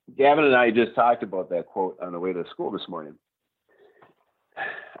 Gavin and I just talked about that quote on the way to school this morning.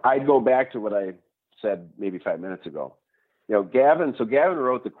 I'd go back to what I said maybe 5 minutes ago. Gavin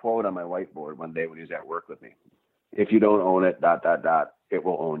wrote the quote on my whiteboard one day when he was at work with me. If you don't own it, ... it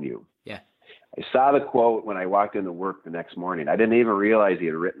will own you. Yeah. I saw the quote when I walked into work the next morning. I didn't even realize he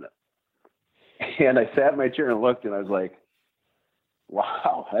had written it. And I sat in my chair and looked, and I was like,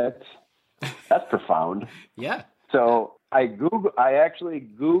 wow, that's profound. Yeah. So I actually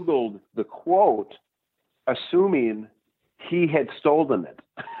Googled the quote, assuming he had stolen it,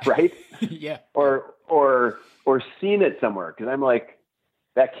 right? Yeah. Or seen it somewhere. Cause I'm like,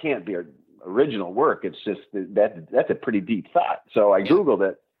 that can't be an original work. It's just that's a pretty deep thought. So I Googled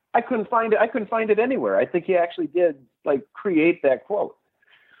it. I couldn't find it anywhere. I think he actually did create that quote.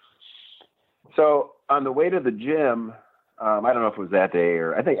 So on the way to the gym, I don't know if it was that day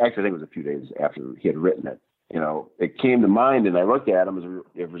or I think it was a few days after he had written it. It came to mind, and I looked at him as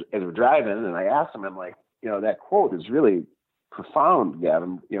we're driving, and I asked him, I'm like, that quote is really profound,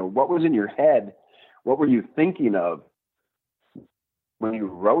 Gavin. What was in your head? What were you thinking of when you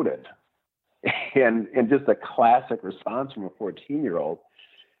wrote it? And just a classic response from a 14-year-old.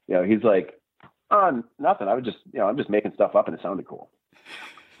 He's like, oh, nothing. I was just, I'm just making stuff up and it sounded cool.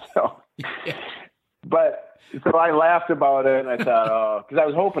 So, so I laughed about it, and I thought, because I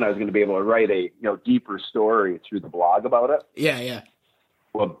was hoping I was going to be able to write a, deeper story through the blog about it. Yeah. Yeah.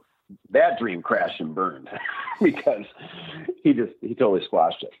 Well, that dream crashed and burned because he totally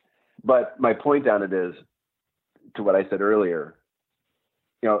squashed it. But my point on it is, to what I said earlier,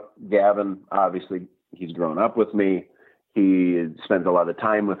 Gavin, obviously he's grown up with me. He spends a lot of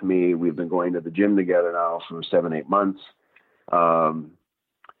time with me. We've been going to the gym together now for 7-8 months.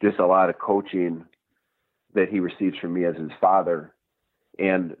 Just a lot of coaching that he receives from me as his father.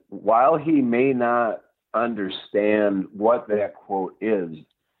 And while he may not understand what that quote is,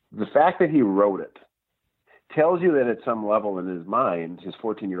 the fact that he wrote it tells you that at some level in his mind, his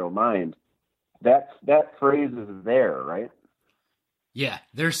 14-year-old mind, that phrase is there, right? Yeah,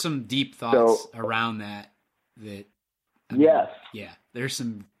 there's some deep thoughts around that. Yes. Yeah, there's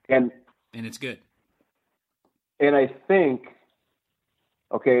some, and it's good. And I think,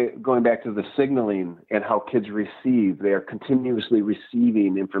 going back to the signaling and how kids receive, they are continuously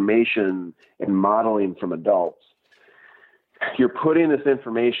receiving information and modeling from adults. You're putting this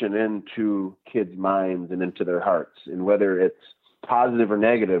information into kids' minds and into their hearts, and whether it's positive or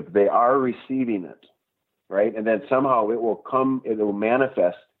negative, they are receiving it, right? And then somehow it will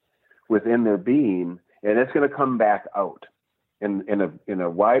manifest within their being, and it's going to come back out in a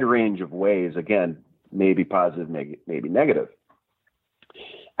wide range of ways. Again, maybe positive, maybe negative.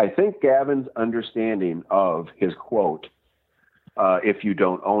 I think Gavin's understanding of his quote, if you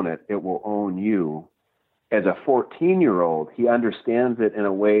don't own it, it will own you. As a 14-year-old, he understands it in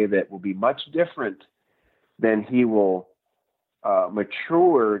a way that will be much different than he will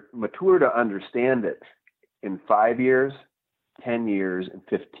mature to understand it in 5 years, 10 years, and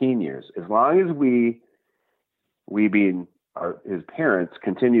 15 years. As long as we being his parents,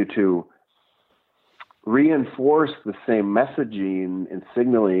 continue to reinforce the same messaging and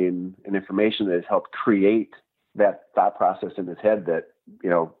signaling and information that has helped create that thought process in his head that,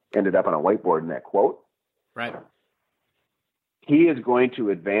 ended up on a whiteboard in that quote. Right. He is going to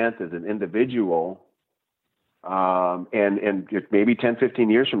advance as an individual. And maybe 10, 15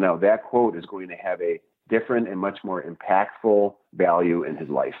 years from now, that quote is going to have a different and much more impactful value in his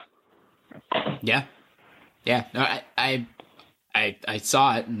life. Yeah. Yeah. No, I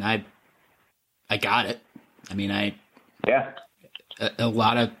saw it and I got it. I mean, Yeah. a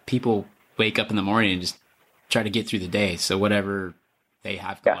lot of people wake up in the morning and just try to get through the day. So whatever they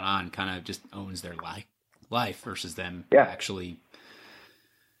have going on kind of just owns their life versus them actually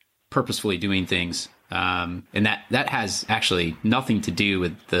purposefully doing things. And that has actually nothing to do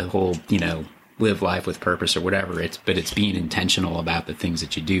with the whole, live life with purpose or whatever. But it's being intentional about the things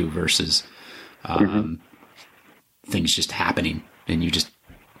that you do versus things just happening and you just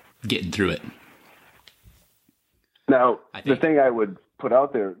getting through it. Now, the thing I would put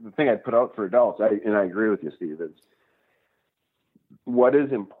out there, the thing I'd put out for adults, and I agree with you, Steve, is what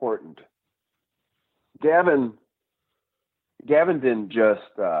is important. Gavin didn't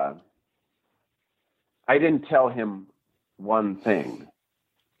just, I didn't tell him one thing,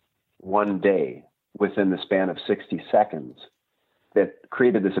 one day within the span of 60 seconds that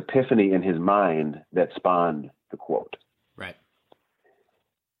created this epiphany in his mind that spawned the quote. Right.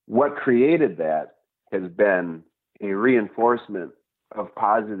 What created that has been a reinforcement of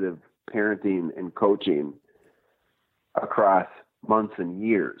positive parenting and coaching across months and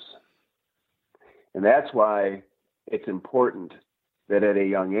years. And that's why it's important that at a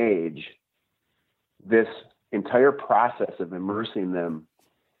young age, this entire process of immersing them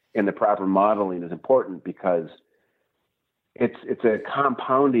in the proper modeling is important because it's a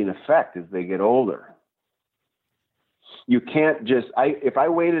compounding effect as they get older. You can't just, if I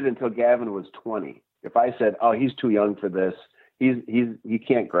waited until Gavin was 20, if I said, oh, he's too young for this, he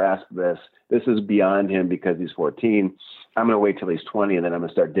can't grasp this, this is beyond him because he's 14, I'm going to wait till he's 20 and then I'm going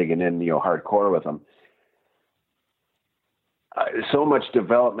to start digging in, hardcore with him. So much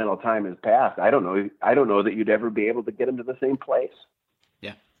developmental time has passed. I don't know that you'd ever be able to get him to the same place.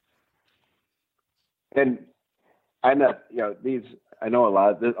 Yeah. And I'm not, I know a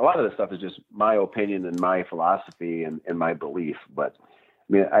lot of this stuff is just my opinion and my philosophy and my belief. But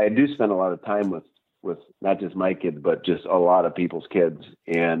I mean, I do spend a lot of time with not just my kids, but just a lot of people's kids.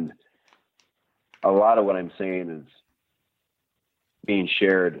 And a lot of what I'm saying is being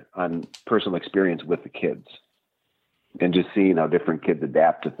shared on personal experience with the kids and just seeing how different kids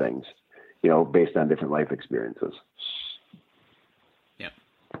adapt to things, based on different life experiences. Yeah.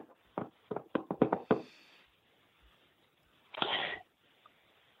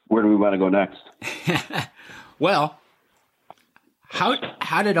 Where do we want to go next? Well,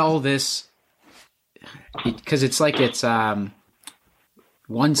 how did all this, because it's like it's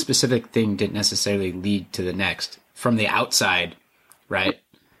one specific thing didn't necessarily lead to the next from the outside, right?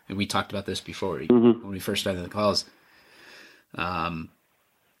 And we talked about this before when we first started the calls. I'm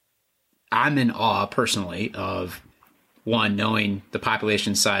in awe personally of one, knowing the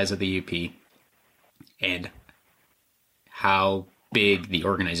population size of the UP and how big the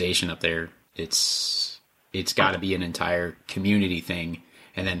organization up there. It's got to be an entire community thing.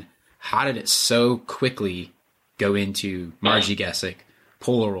 And then how did it so quickly go into Margie Gessick,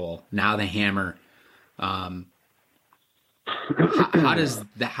 Polaroll, now the Hammer? How does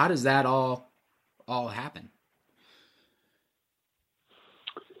that all happen?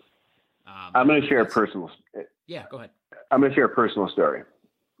 I'm going to share a personal. Yeah, go ahead. I'm going to share a personal story.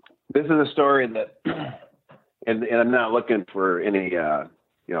 This is a story that, and I'm not looking for any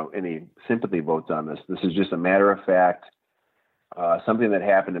sympathy votes on this. This is just a matter of fact, something that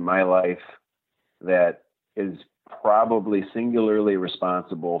happened in my life that is probably singularly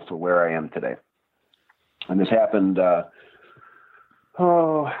responsible for where I am today. And this happened,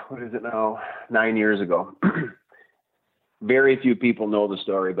 what is it now? 9 years ago. Very few people know the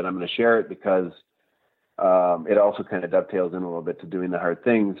story, but I'm going to share it because it also kind of dovetails in a little bit to doing the hard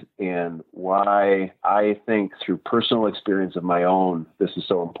things and why I think through personal experience of my own, this is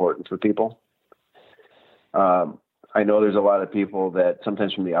so important for people. I know there's a lot of people that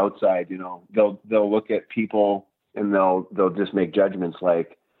sometimes from the outside, they'll look at people and they'll just make judgments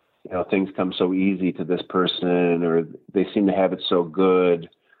like, things come so easy to this person or they seem to have it so good,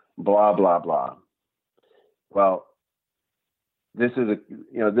 blah, blah, blah. Well, this is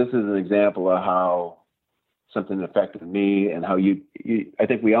an example of how something affected me and how I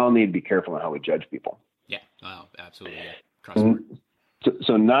think we all need to be careful on how we judge people. Yeah. Wow. Absolutely. Yeah.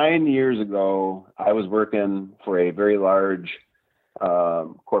 So 9 years ago, I was working for a very large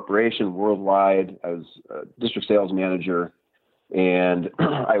corporation worldwide. I was a district sales manager, and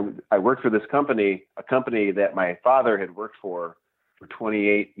I worked for this company, a company that my father had worked for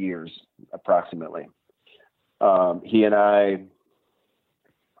 28 years, approximately. He and I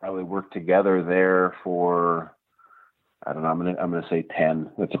probably worked together there for, I don't know, I'm going to say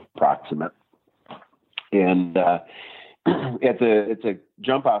 10. That's approximate. And it's a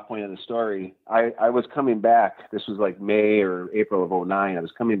jump off point of the story. I was coming back. This was like May or April of 2009. I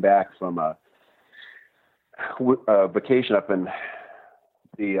was coming back from vacation up in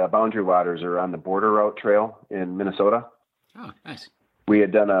the Boundary Waters, or on the Border Route Trail in Minnesota. Oh, nice. We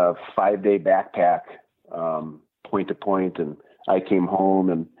had done a 5-day backpack, point to point, and I came home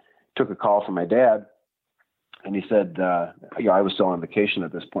and took a call from my dad, and he said, I was still on vacation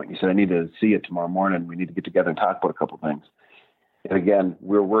at this point. He said, I need to see you tomorrow morning. We need to get together and talk about a couple of things. And again,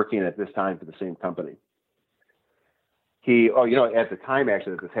 we're working at this time for the same company. At the time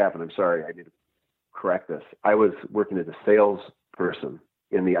actually that this happened, I'm sorry, I need to correct this. I was working as a salesperson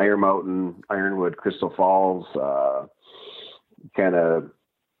in the Iron Mountain, Ironwood, Crystal Falls, kind of,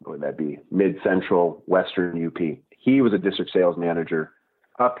 what would that be, mid-central, western UP. He was a district sales manager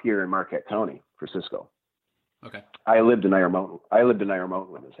up here in Marquette County for Cisco. Okay. I lived in Iron Mountain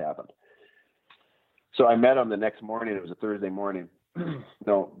when this happened. So I met him the next morning. It was a Thursday morning.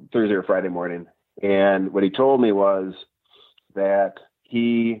 Thursday or Friday morning. And what he told me was that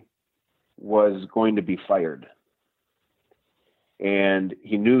he was going to be fired. And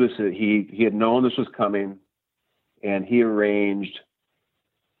he knew this, he had known this was coming, and he arranged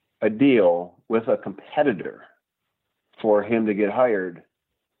a deal with a competitor for him to get hired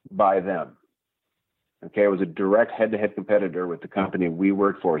by them. Okay. It was a direct head-to-head competitor with the company we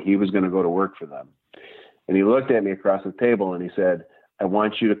worked for. He was going to go to work for them. And he looked at me across the table and he said, I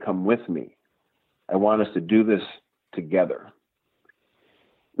want you to come with me. I want us to do this together.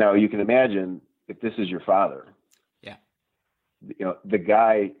 Now you can imagine, if this is your father, yeah, the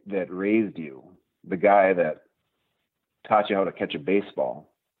guy that raised you, the guy that taught you how to catch a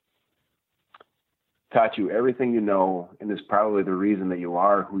baseball, taught you everything you know, and is probably the reason that you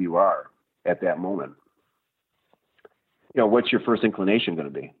are who you are at that moment. What's your first inclination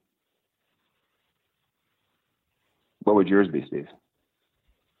going to be? What would yours be, Steve?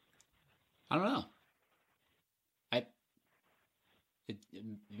 I don't know.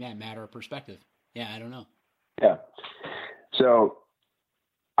 Matter of perspective. Yeah, I don't know. Yeah. So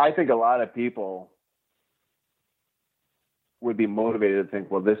I think a lot of people would be motivated to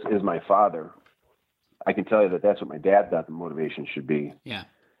think, well, this is my father. I can tell you that that's what my dad thought the motivation should be. Yeah.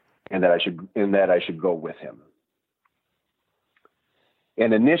 And that I should go with him.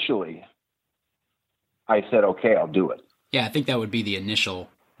 And initially I said, okay, I'll do it. Yeah. I think that would be the initial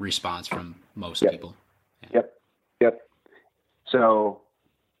response from most people. Yeah. Yep. So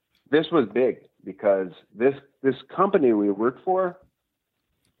this was big, because this company we worked for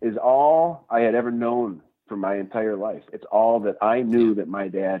is all I had ever known for my entire life. It's all that I knew that my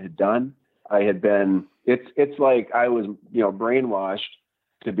dad had done. I had been, it's like I was, brainwashed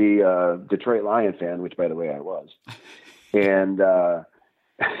to be a Detroit Lion fan, which by the way I was. And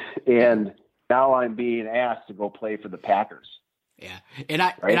now I'm being asked to go play for the Packers. Yeah. And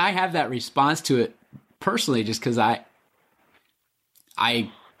I have that response to it personally, just because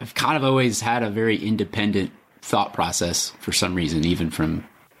I've kind of always had a very independent thought process for some reason, even from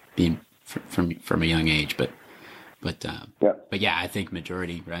being from a young age. But yeah, I think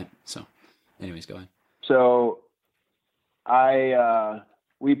majority, right? So, anyways, go ahead. So,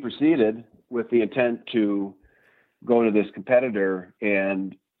 we proceeded with the intent to go to this competitor,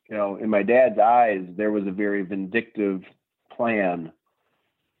 and in my dad's eyes, there was a very vindictive plan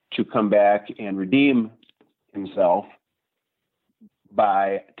to come back and redeem himself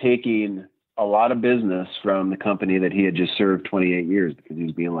by taking a lot of business from the company that he had just served 28 years because he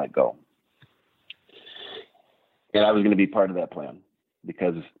was being let go. And I was going to be part of that plan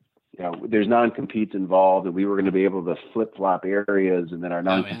because, there's non-competes involved, and we were going to be able to flip-flop areas, and then our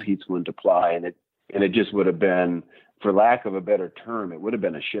non-competes wouldn't apply. And it just would have been, for lack of a better term, it would have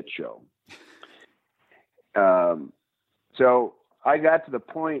been a shit show. So I got to the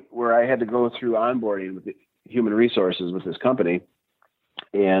point where I had to go through onboarding with the human resources with this company.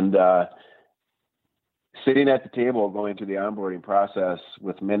 And sitting at the table, going through the onboarding process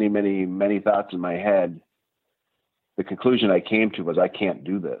with many, many, many thoughts in my head, the conclusion I came to was I can't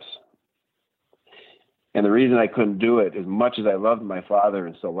do this. And the reason I couldn't do it, as much as I loved my father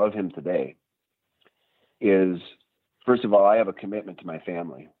and still love him today, is, first of all, I have a commitment to my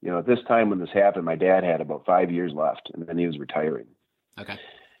family. At this time when this happened, my dad had about 5 years left, and then he was retiring. Okay.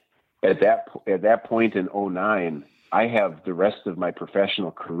 At that point in 2009, I have the rest of my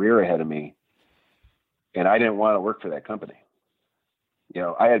professional career ahead of me, and I didn't want to work for that company.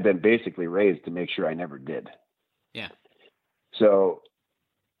 I had been basically raised to make sure I never did. Yeah. So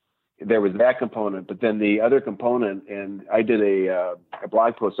there was that component, but then the other component, and I did a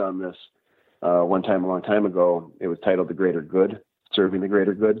blog post on this one time, a long time ago. It was titled "The Greater Good," serving the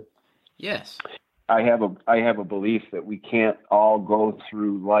greater good. Yes. I have a belief that we can't all go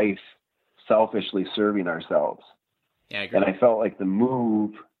through life selfishly serving ourselves. Yeah, I agree. And I felt like the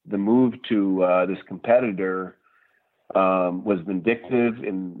move the move to this competitor was vindictive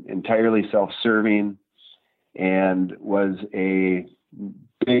and entirely self-serving, and was a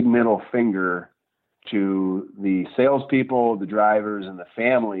big middle finger to the salespeople, the drivers, and the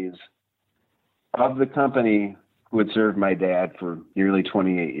families of the company who had served my dad for nearly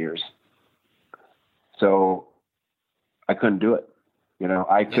 28 years. So I couldn't do it.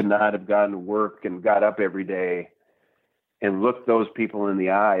 I could not have gone to work and got up every day and looked those people in the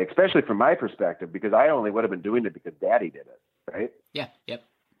eye, especially from my perspective, because I only would have been doing it because Daddy did it, right? Yeah, yep.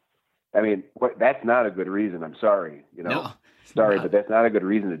 I mean, that's not a good reason. I'm sorry, No, sorry, but that's not a good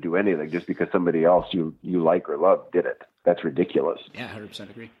reason to do anything just because somebody else you like or love did it. That's ridiculous. Yeah, 100%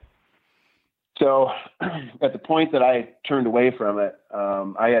 agree. So at the point that I turned away from it,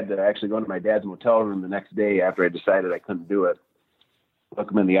 I had to actually go into my dad's motel room the next day after I decided I couldn't do it,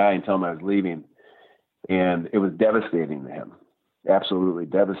 look him in the eye and tell him I was leaving. And it was devastating to him, absolutely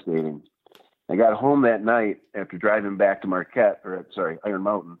devastating. I got home that night after driving back to Iron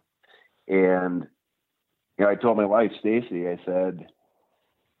Mountain. And, I told my wife, Stacy, I said,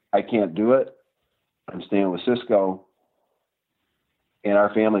 I can't do it. I'm staying with Cisco, and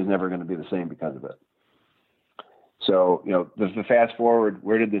our family's never going to be the same because of it. So, the fast forward,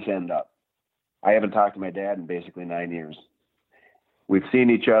 where did this end up? I haven't talked to my dad in basically 9 years. We've seen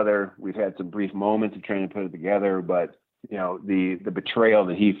each other. We've had some brief moments of trying to put it together, but the betrayal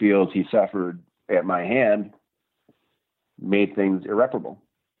that he feels he suffered at my hand made things irreparable.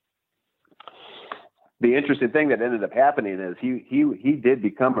 The interesting thing that ended up happening is he did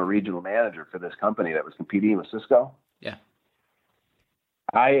become a regional manager for this company that was competing with Cisco. Yeah.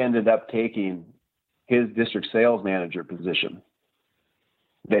 I ended up taking his district sales manager position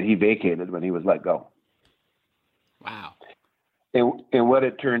that he vacated when he was let go. Wow. And what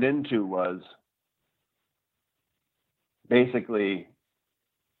it turned into was basically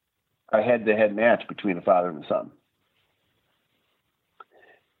a head-to-head match between a father and a son.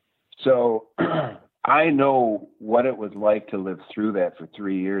 So I know what it was like to live through that for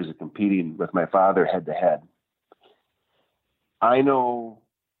 3 years of competing with my father head-to-head. I know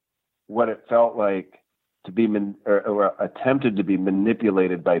what it felt like to be or attempted to be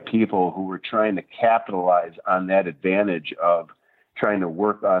manipulated by people who were trying to capitalize on that advantage of trying to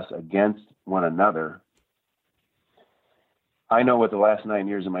work us against one another. I know what the last 9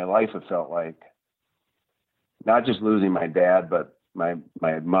 years of my life have felt like, not just losing my dad, but my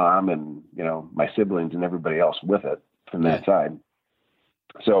mom and, my siblings and everybody else with it from that side.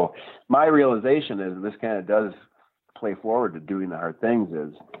 So my realization is, and this kind of does play forward to doing the hard things,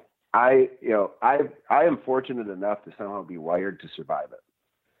 is I am fortunate enough to somehow be wired to survive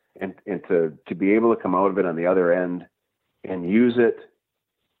it and to be able to come out of it on the other end and use it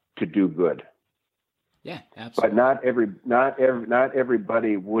to do good. Yeah, absolutely. But not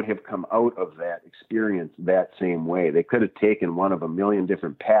everybody would have come out of that experience that same way. They could have taken one of a million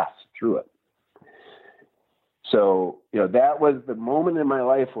different paths through it. So, that was the moment in my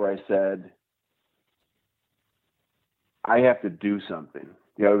life where I said, I have to do something.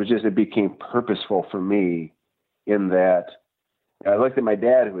 It became purposeful for me in that I looked at my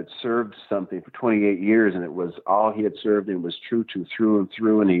dad, who had served something for 28 years, and it was all he had served and was true to through and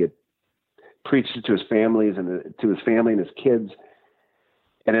through. And he had preached it to his families and to his family and his kids.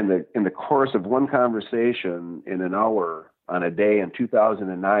 And in the course of one conversation in an hour on a day in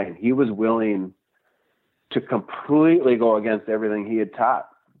 2009, he was willing to completely go against everything he had taught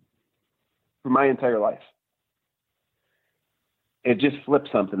for my entire life. It just flipped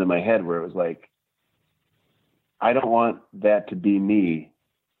something in my head where it was like, I don't want that to be me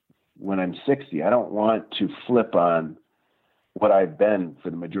when I'm 60. I don't want to flip on what I've been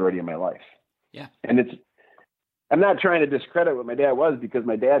for the majority of my life. Yeah. And I'm not trying to discredit what my dad was, because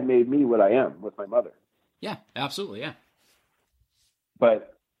my dad made me what I am with my mother. Yeah, absolutely. Yeah.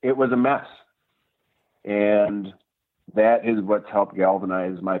 But it was a mess. And that is what's helped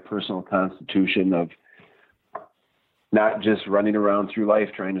galvanize my personal constitution of not just running around through life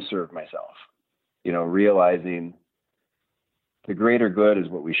trying to serve myself, realizing the greater good is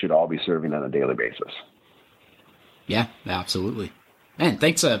what we should all be serving on a daily basis. Yeah, absolutely. Man,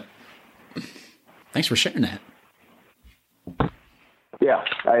 thanks for sharing that. Yeah,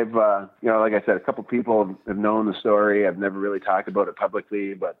 I've, like I said, a couple people have known the story. I've never really talked about it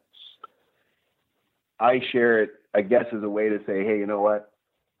publicly, but I share it, I guess, as a way to say, hey, you know what?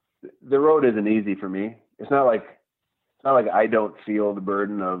 The road isn't easy for me. It's not like I don't feel the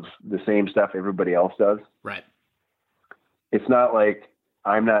burden of the same stuff everybody else does. Right. It's not like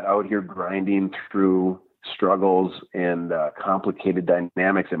I'm not out here grinding through struggles and complicated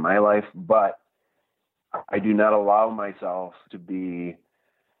dynamics in my life, but I do not allow myself to be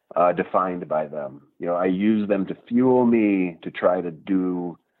defined by them. I use them to fuel me to try to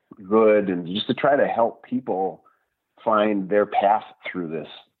do good and just to try to help people find their path through this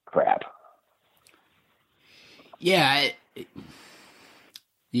crap. Yeah.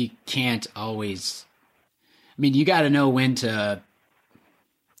 You can't always, you got to know when to,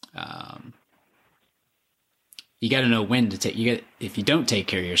 take, if you don't take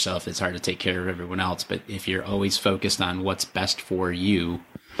care of yourself, it's hard to take care of everyone else. But if you're always focused on what's best for you,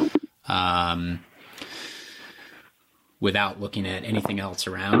 without looking at anything else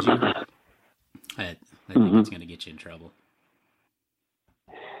around you, I think it's going to get you in trouble.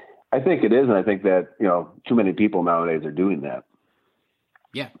 I think it is. And I think that, too many people nowadays are doing that.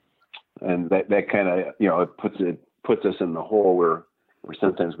 Yeah. And that kind of, it puts us in the hole where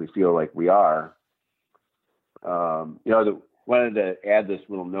sometimes we feel like we are. Wanted to add this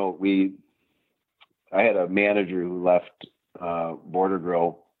little note. I had a manager who left Border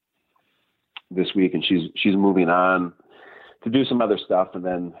Grill this week, and she's moving on to do some other stuff. And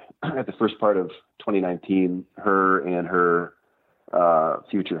then at the first part of 2019, her and her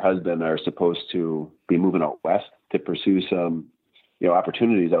future husband are supposed to be moving out west to pursue some,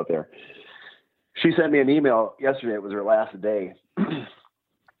 opportunities out there. She sent me an email yesterday. It was her last day.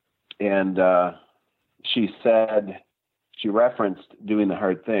 And she said, she referenced doing the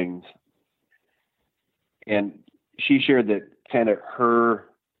hard things. And she shared that kind of her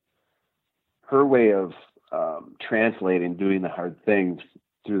way of translating doing the hard things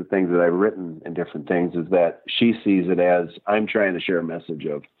through the things that I've written and different things is that she sees it as I'm trying to share a message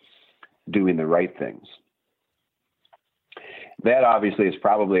of doing the right things. That obviously is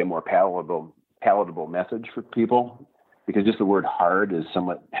probably a more palatable message for people, because just the word hard is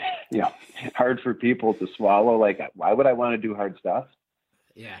somewhat, hard for people to swallow. Like, why would I want to do hard stuff?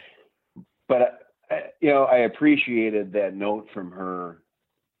 Yeah. But, I appreciated that note from her,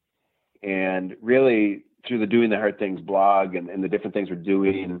 and really through the Doing the Hard Things blog and the different things we're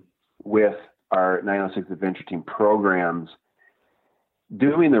doing with our 906 Adventure Team programs,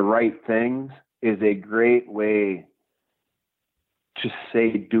 doing the right things is a great way to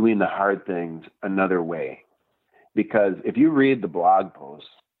say doing the hard things another way. Because if you read the blog posts,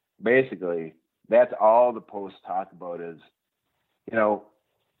 basically that's all the posts talk about is,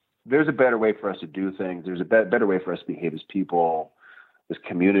 there's a better way for us to do things. There's a better way for us to behave as people, as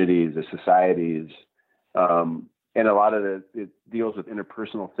communities, as societies. And a lot of it deals with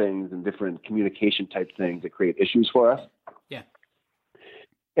interpersonal things and different communication type things that create issues for us. Yeah.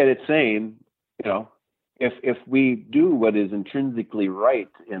 And it's saying, if we do what is intrinsically right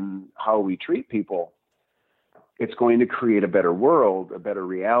in how we treat people, it's going to create a better world, a better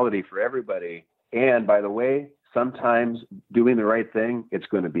reality for everybody. And by the way, sometimes doing the right thing, it's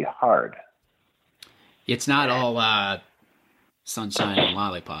going to be hard. It's not all sunshine and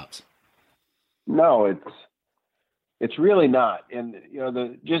lollipops. No, it's really not. And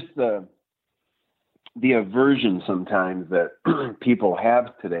the aversion sometimes that people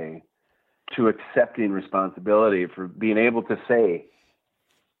have today to accepting responsibility for being able to say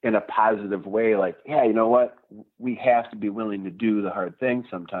in a positive way, like, yeah, you know what, we have to be willing to do the hard thing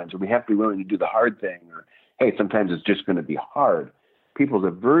sometimes, or we have to be willing to do the hard thing, or hey, sometimes it's just going to be hard. People's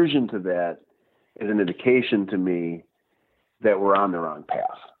aversion to that is an indication to me that we're on the wrong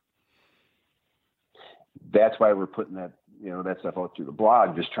path. That's why we're putting that stuff out through the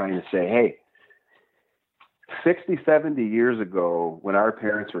blog, just trying to say, hey, 60, 70 years ago, when our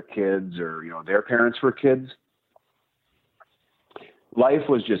parents were kids, or, their parents were kids, life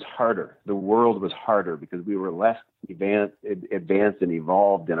was just harder. The world was harder because we were less advanced and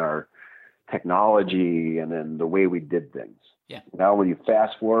evolved in our technology and in the way we did things. Yeah. Now, when you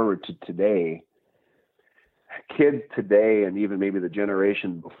fast forward to today, kids today, and even maybe the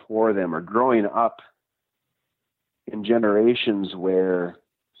generation before them, are growing up in generations where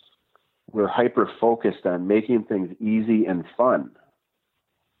we're hyper-focused on making things easy and fun.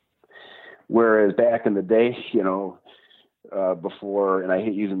 Whereas back in the day, before, and I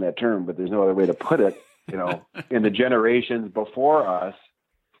hate using that term, but there's no other way to put it, in the generations before us,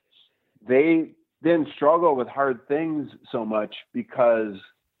 they didn't struggle with hard things so much because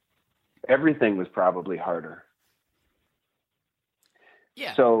everything was probably harder.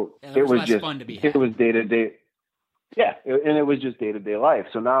 Yeah. So it was just fun to be it was day to day. Yeah, and it was just day to day life.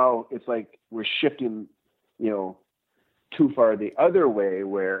 So now it's like we're shifting, too far the other way,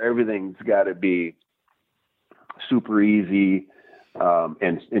 where everything's got to be super easy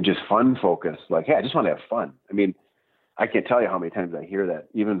and just fun focused. Like, hey, I just want to have fun. I mean, I can't tell you how many times I hear that,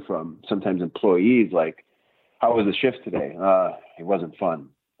 even from sometimes employees. Like, how was the shift today? It wasn't fun.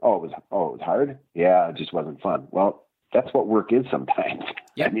 Oh, it was hard. Yeah, it just wasn't fun. Well, that's what work is sometimes.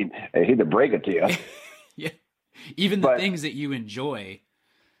 Yeah. I mean, I hate to break it to you. Yeah. Even the things that you enjoy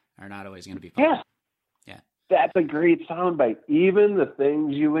are not always going to be fun. Yeah. Yeah. That's a great soundbite. Even the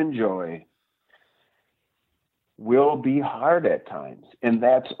things you enjoy will be hard at times, and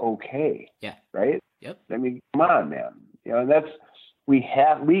that's okay. Yeah. Right? Yep. I mean, come on, man. We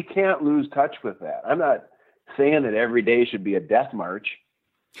can't lose touch with that. I'm not saying that every day should be a death march.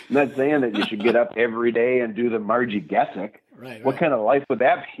 I'm not saying that you should get up every day and do the Margie Gessick. Right. What kind of life would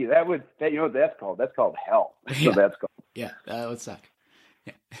that be? You know what that's called? That's called hell. Yeah. So that's called. Yeah, that would suck.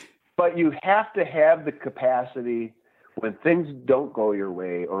 Yeah. But you have to have the capacity when things don't go your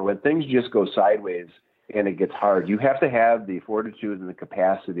way or when things just go sideways and it gets hard. You have to have the fortitude and the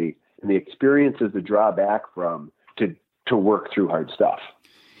capacity and the experiences to draw back from to work through hard stuff.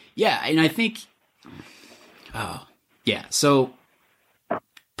 Yeah, and I think, so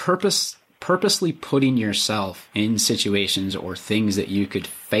purposely putting yourself in situations or things that you could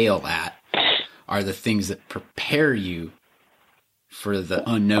fail at are the things that prepare you for the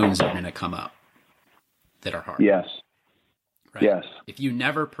unknowns that are going to come up that are hard. Yes. Right? Yes. If you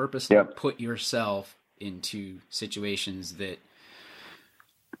never purposely put yourself into situations that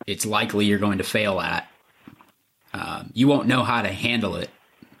it's likely you're going to fail at, you won't know how to handle it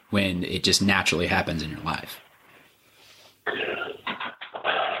when it just naturally happens in your life.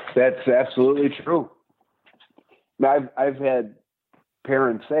 That's absolutely true. I've had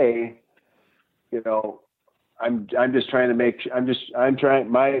parents say, I'm trying to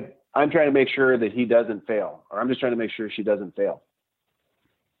make sure that he doesn't fail, or I'm just trying to make sure she doesn't fail.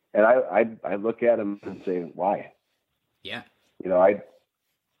 And I look at them and say, why? Yeah.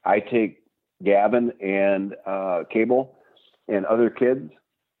 I take Gavin and Cable and other kids,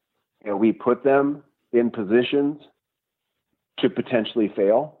 and we put them in positions to potentially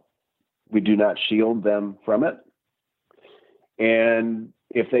fail. We do not shield them from it. And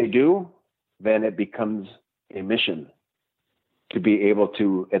if they do, then it becomes a mission to be able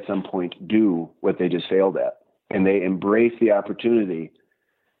to, at some point, do what they just failed at. And they embrace the opportunity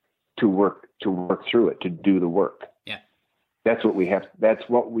to work through it, to do the work. Yeah. That's what we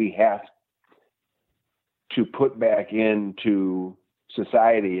have to put back into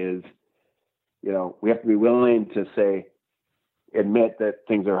society is, we have to be willing to admit that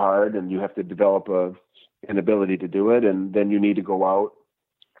things are hard, and you have to develop an ability to do it. And then you need to go out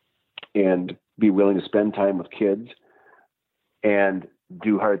and be willing to spend time with kids and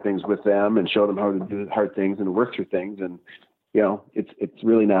do hard things with them and show them how to do hard things and work through things. And, it's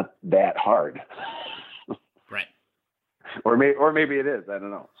really not that hard. Right. Or maybe it is. I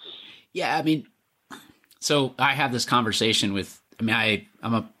don't know. Yeah. I mean, so I have this conversation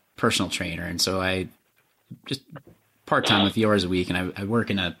I'm a personal trainer. And so I just part-time, a few hours a week, and I work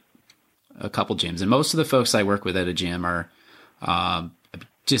in a couple gyms, and most of the folks I work with at a gym are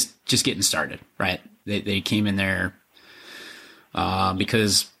just getting started, right? They came in there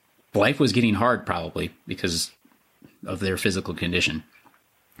because life was getting hard, probably because of their physical condition,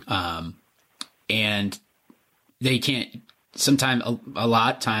 and they can't. Sometimes, a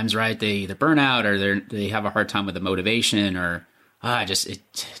lot of times, right? They either burn out or they have a hard time with the motivation, or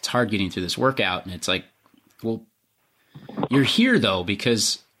it's hard getting through this workout, and it's like, well, you're here though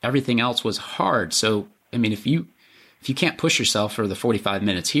because everything else was hard. So, I mean, if you can't push yourself for the 45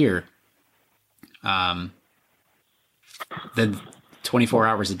 minutes here, then 24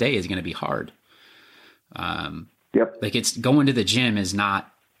 hours a day is going to be hard. Yep. Like, it's going to the gym is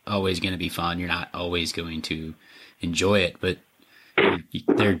not always going to be fun. You're not always going to enjoy it, but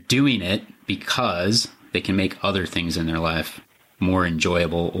they're doing it because they can make other things in their life more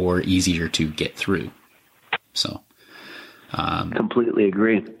enjoyable or easier to get through. So, completely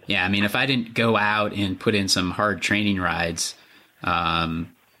agree. Yeah. I mean, if I didn't go out and put in some hard training rides, the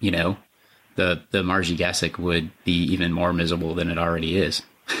Margie Gessick would be even more miserable than it already is.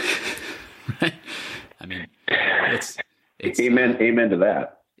 Right? I mean, it's amen to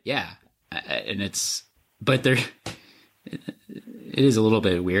that. Yeah. And but it is a little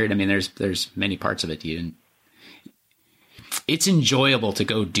bit weird. I mean, there's many parts of it it's enjoyable to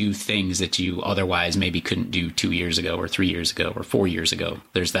go do things that you otherwise maybe couldn't do 2 years ago or 3 years ago or 4 years ago.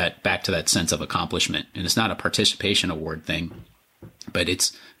 There's back to that sense of accomplishment, and it's not a participation award thing, but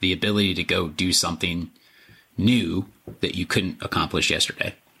it's the ability to go do something new that you couldn't accomplish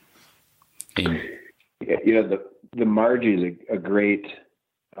yesterday. And, the Margie is a great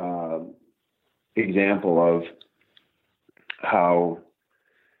example of how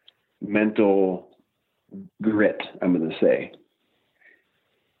mental grit, I'm going to say,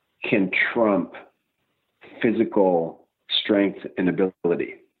 can trump physical strength and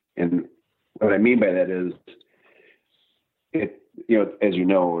ability. And what I mean by that is as you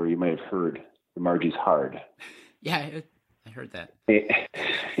know, or you might have heard, Margie's hard. Yeah, I heard that.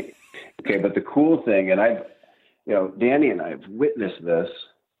 Okay, but the cool thing, and Danny and I have witnessed this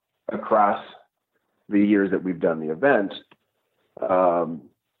across the years that we've done the event.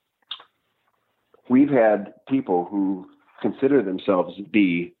 We've had people who consider themselves to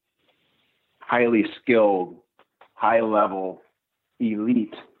be highly skilled, high-level,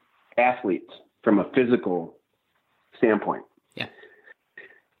 elite athletes from a physical standpoint. Yeah.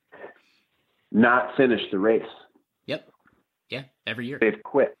 Not finish the race. Yep. Yeah. Every year. They've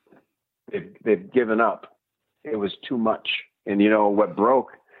quit. They've given up. It was too much. And what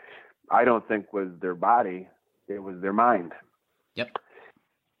broke, I don't think was their body. It was their mind. Yep.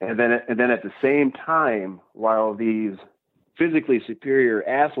 And then at the same time, while these physically superior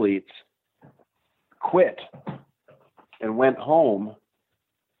athletes quit and went home,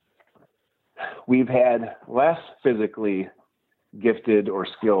 we've had less physically gifted or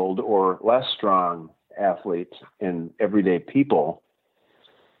skilled or less strong athletes and everyday people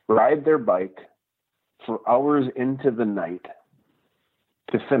ride their bike for hours into the night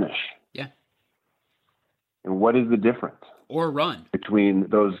to finish. Yeah. And what is the difference? Or run. Between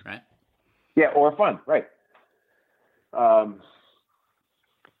those. Right. Yeah, or fun. Right.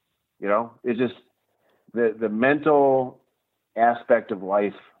 It's just the mental aspect of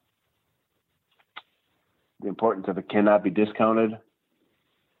life. The importance of it cannot be discounted.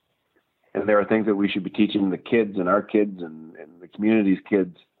 And there are things that we should be teaching the kids and our kids and the community's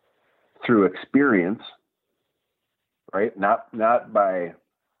kids through experience, right? Not by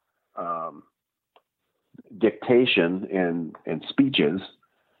dictation and speeches,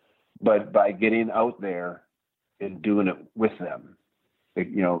 but by getting out there and doing it with them.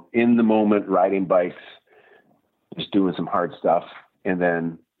 In the moment, riding bikes, just doing some hard stuff, and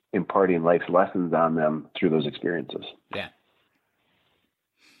then imparting life's lessons on them through those experiences. Yeah.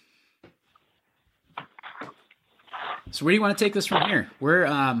 So where do you want to take this from here?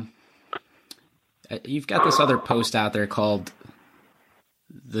 You've got this other post out there called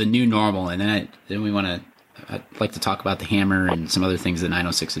The New Normal, and then we want to, I'd like to talk about the Hammer and some other things the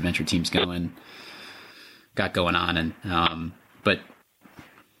 906 Adventure Team's got going on. And but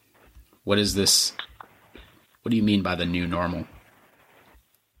what is this? What do you mean by the new normal?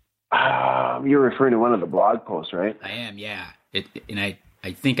 You're referring to one of the blog posts, right? I am, yeah. And I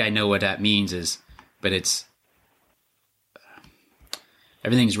think I know what that means but it's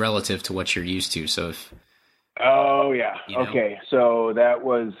everything's relative to what you're used to. So if oh yeah, okay. So that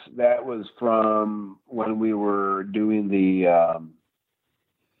was from when we were doing the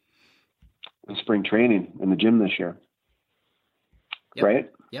spring training in the gym this year, yep.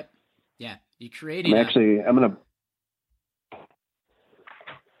 Right? Yep. Yeah, you created. I'm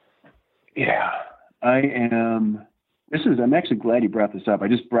actually glad you brought this up. I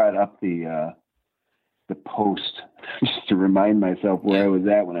just brought up the post just to remind myself where I was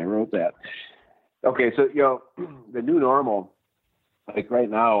at when I wrote that. Okay, so the new normal, like right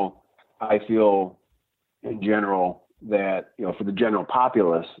now, I feel in general that for the general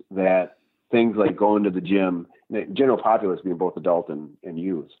populace that things like going to the gym, the general populace being both adult and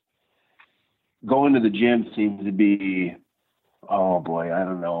youth, going to the gym seems to be, oh boy, I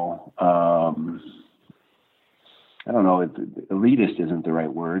don't know. Elitist isn't the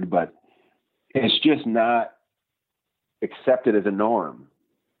right word, but it's just not accepted as a norm,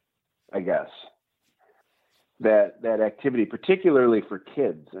 I guess. That activity, particularly for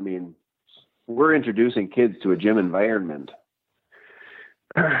kids. I mean, we're introducing kids to a gym environment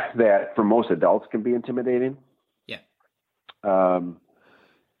that for most adults can be intimidating. Yeah.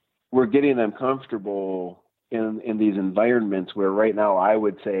 We're getting them comfortable in these environments where right now I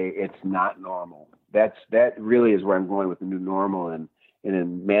would say it's not normal. That really is where I'm going with the new normal and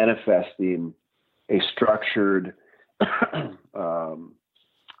in manifesting a structured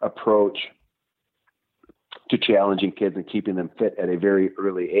approach to challenging kids and keeping them fit at a very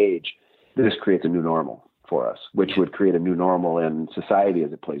early age. This creates a new normal for us, which would create a new normal in society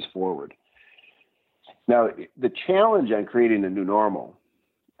as it plays forward. Now, the challenge on creating a new normal,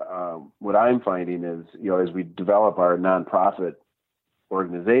 what I'm finding is, as we develop our nonprofit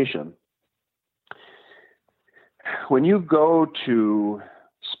organization, when you go to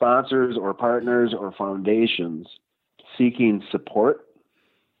sponsors or partners or foundations seeking support,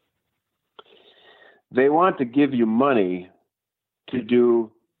 they want to give you money to do,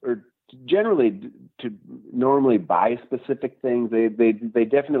 or generally to normally buy specific things. They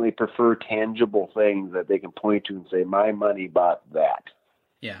definitely prefer tangible things that they can point to and say, my money bought that.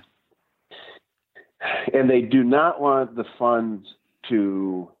 Yeah. And they do not want the funds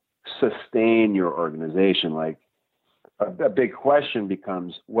to sustain your organization. Like, a big question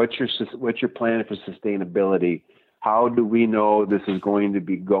becomes, what's your plan for sustainability? How do we know this is going to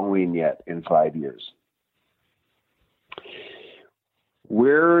be going yet in 5 years?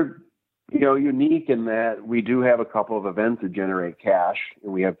 We're, unique in that we do have a couple of events that generate cash,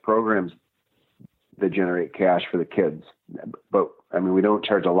 and we have programs that generate cash for the kids. But we don't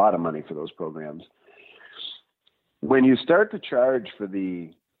charge a lot of money for those programs. When you start to charge for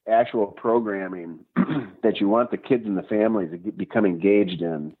the actual programming that you want the kids and the families to become engaged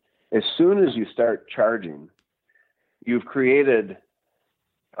in, as soon as you start charging, you've created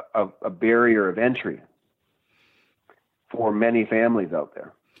a barrier of entry for many families out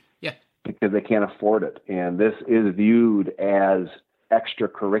there. Yeah. Because they can't afford it. And this is viewed as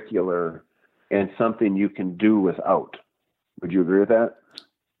extracurricular and something you can do without. Would you agree with that?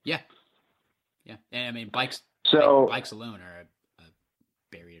 Yeah. Yeah. And bikes alone are a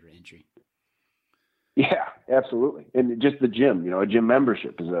barrier to entry. Yeah, absolutely. And just the gym, a gym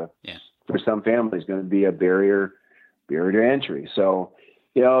membership is for some families going to be a barrier to entry. So,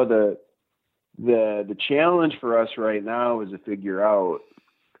 the challenge for us right now is to figure out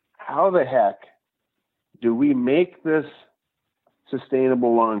how the heck do we make this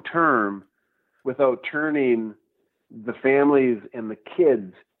sustainable long term without turning the families and the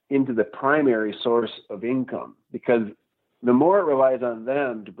kids into the primary source of income. Because the more it relies on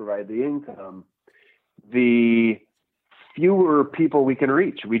them to provide the income, the fewer people we can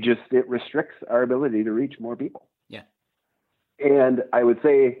reach. It restricts our ability to reach more people. Yeah. And I would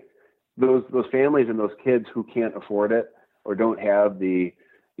say those families and those kids who can't afford it or don't have the,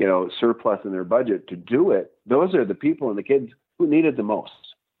 surplus in their budget to do it, those are the people and the kids who need it the most.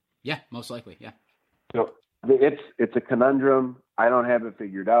 Yeah, most likely. Yeah. So it's a conundrum. I don't have it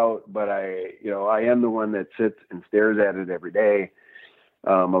figured out, but I am the one that sits and stares at it every day,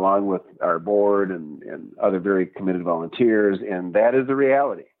 along with our board and other very committed volunteers. And that is the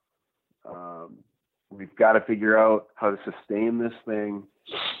reality. We've got to figure out how to sustain this thing,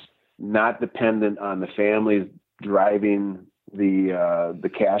 not dependent on the families driving the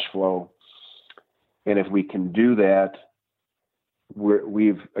cash flow. And if we can do that,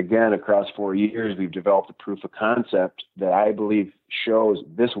 we've again, across 4 years, we've developed a proof of concept that I believe shows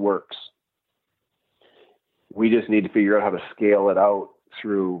this works. We just need to figure out how to scale it out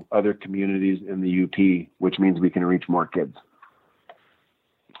through other communities in the UP, which means we can reach more kids.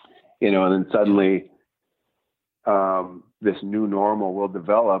 And then suddenly this new normal will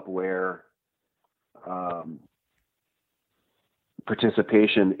develop where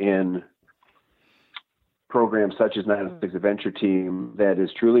participation in programs such as 906 Adventure Team that is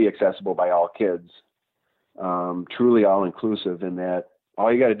truly accessible by all kids, truly all inclusive, in that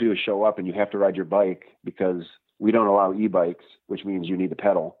all you got to do is show up and you have to ride your bike, because we don't allow e-bikes, which means you need to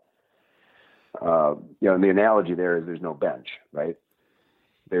pedal. And the analogy there is there's no bench, right?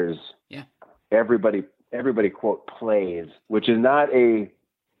 There's everybody quote plays, which is not a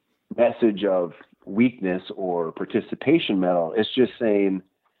message of weakness or participation medal. It's just saying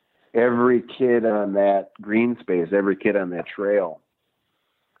every kid on that green space, every kid on that trail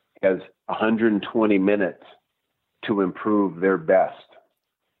has 120 minutes to improve their best.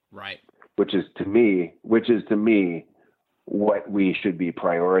 Right. Which is to me what we should be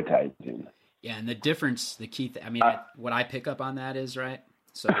prioritizing. Yeah. And the difference, the key, what I pick up on that is, right.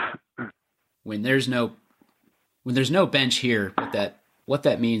 So when there's no bench here, what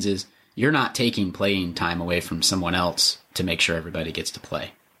that means is you're not taking playing time away from someone else to make sure everybody gets to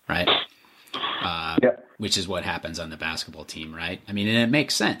play. Right. Which is what happens on the basketball team. Right. And it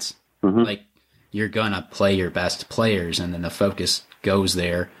makes sense. Mm-hmm. Like, you're going to play your best players, and then the focus goes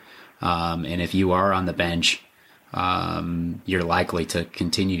there. And if you are on the bench, you're likely to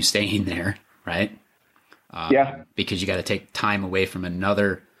continue staying there. Right. Because you got to take time away from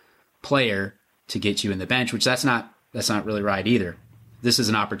another player to get you in the bench, which that's not really right either. This is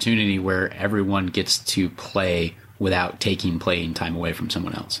an opportunity where everyone gets to play without taking playing time away from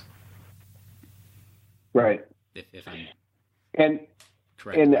someone else. Right. If I'm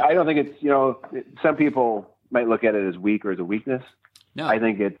correct. And I don't think it's, some people might look at it as weak or as a weakness. No. I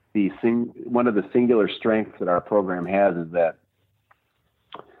think it's one of the singular strengths that our program has is that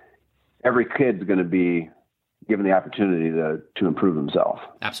every kid's going to be given the opportunity to improve themselves.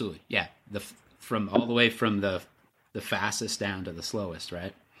 Absolutely. Yeah. From all the way from the fastest down to the slowest,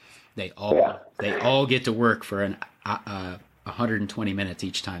 right? They all get to work for 120 minutes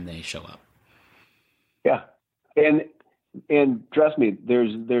each time they show up. Yeah. And trust me,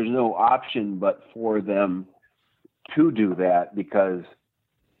 there's no option but for them to do that, because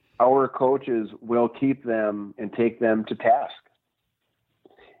our coaches will keep them and take them to task.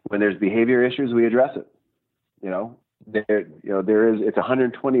 When there's behavior issues, we address it. it's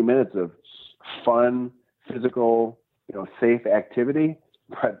 120 minutes of fun, physical, safe activity,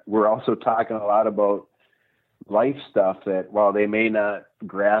 but we're also talking a lot about life stuff that while they may not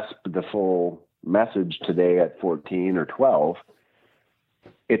grasp the full message today at 14 or 12,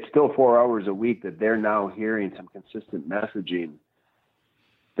 it's still 4 hours a week that they're now hearing some consistent messaging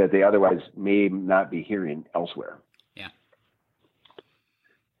that they otherwise may not be hearing elsewhere. Yeah.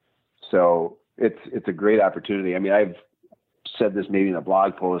 So it's a great opportunity. I mean, I've said this maybe in a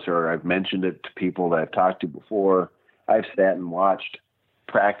blog post, or I've mentioned it to people that I've talked to before. I've sat and watched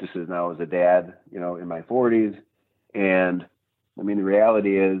practices now as a dad, in my 40s. And I mean, the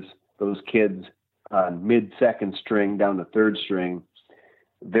reality is those kids on mid-second string down to third string,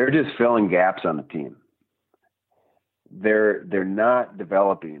 they're just filling gaps on the team. They're not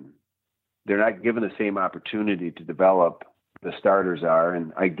developing. They're not given the same opportunity to develop the starters are.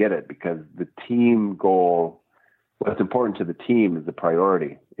 And I get it, because the team goal, what's important to the team is the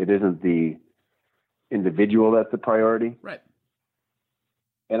priority. It isn't the individual that's the priority. Right.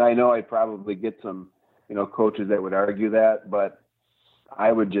 And I know I'd probably get some, coaches that would argue that, but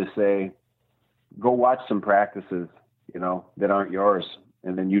I would just say, go watch some practices, that aren't yours.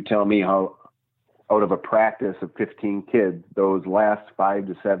 And then you tell me how out of a practice of 15 kids, those last 5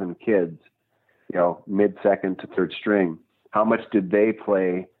 to 7 kids, mid-second to third string, how much did they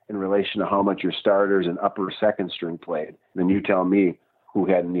play in relation to how much your starters and upper second string played? And then you tell me who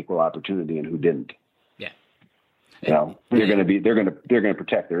had an equal opportunity and who didn't. Yeah. They're going to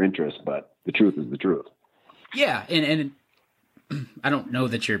protect their interests, but the truth is the truth. Yeah. And I don't know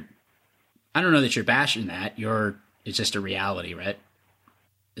that you're bashing that. It's just a reality, right?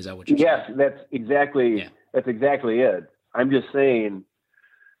 Is that what you're saying? Yes, that's exactly it. I'm just saying,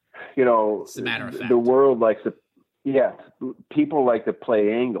 it's a matter of fact. The world likes to, people like to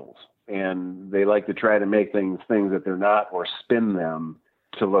play angles, and they like to try to make things that they're not, or spin them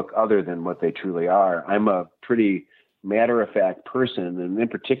to look other than what they truly are. I'm a pretty matter-of-fact person, and in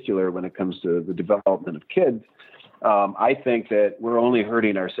particular, when it comes to the development of kids, I think that we're only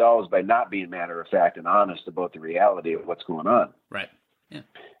hurting ourselves by not being matter-of-fact and honest about the reality of what's going on. Right. Yeah.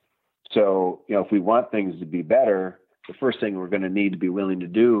 So, if we want things to be better, the first thing we're going to need to be willing to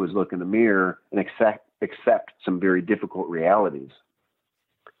do is look in the mirror and accept some very difficult realities.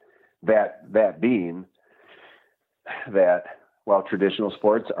 That being that while traditional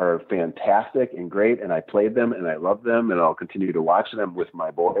sports are fantastic and great, and I played them and I love them and I'll continue to watch them with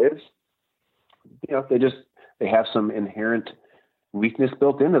my boys, they have some inherent weakness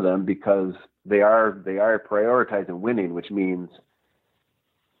built into them, because they are prioritizing winning, which means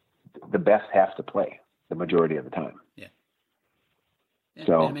the best have to play the majority of the time. Yeah.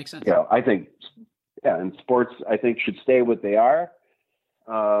 So that makes sense. I think, and sports, I think, should stay what they are.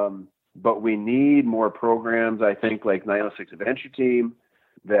 But we need more programs, I think, like 906 Adventure Team,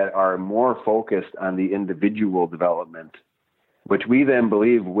 that are more focused on the individual development, which we then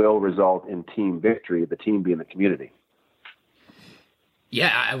believe will result in team victory, the team being the community.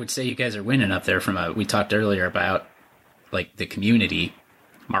 Yeah, I would say you guys are winning up there we talked earlier about like the community.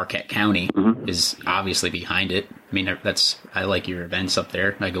 Marquette County is obviously behind it. I mean, I like your events up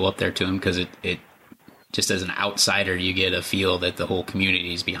there. I go up there to them because it just as an outsider, you get a feel that the whole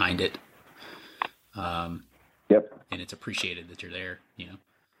community is behind it. Yep. And it's appreciated that you're there,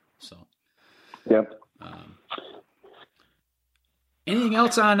 so. Yep. Anything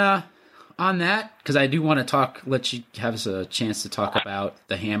else on that? Because I do want to let you have us a chance to talk about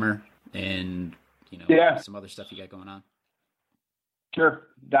the Hammer and, some other stuff you got going on. Sure.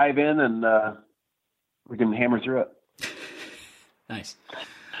 Dive in and we can hammer through it. Nice.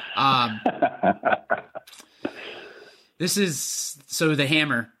 So the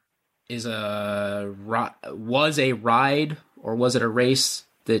Hammer was a ride, or was it a race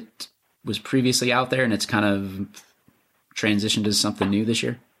that was previously out there and it's kind of transitioned to something new this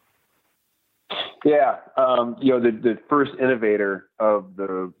year? Yeah. The first innovator of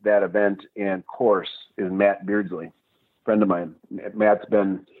that event and course is Matt Beardsley, friend of mine. Matt's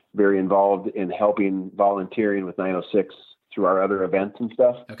been very involved in helping volunteering with 906 through our other events and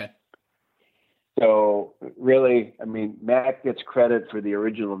stuff. Okay. So really, I mean, Matt gets credit for the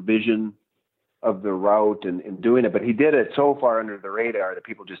original vision of the route and doing it, but he did it so far under the radar that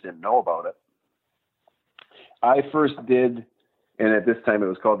people just didn't know about it. I first did, and at this time it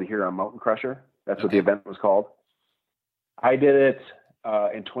was called the Huron Mountain Crusher. That's what the event was called. I did it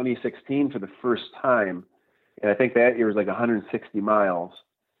in 2016 for the first time. And I think that year was like 160 miles,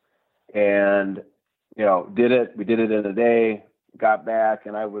 and, did it. We did it in a day, got back,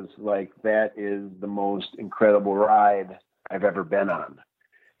 and I was like, that is the most incredible ride I've ever been on.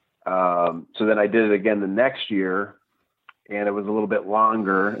 So then I did it again the next year, and it was a little bit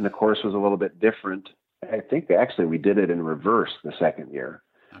longer, and the course was a little bit different. I think actually we did it in reverse the second year,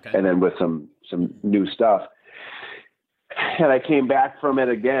 and then with some new stuff. And I came back from it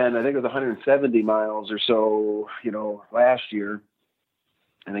again. I think it was 170 miles or so, last year.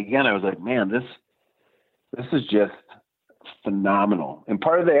 And again, I was like, man, this is just phenomenal. And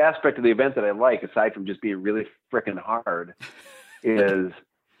part of the aspect of the event that I like, aside from just being really freaking hard, is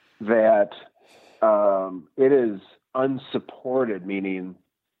that it is unsupported, meaning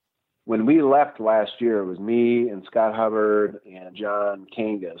when we left last year, it was me and Scott Hubbard and John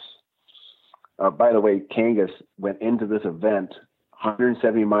Kangas. By the way, Kangas went into this event,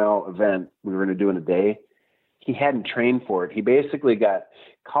 170-mile event we were going to do in a day. He hadn't trained for it. He basically got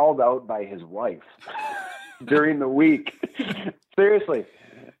called out by his wife during the week. Seriously.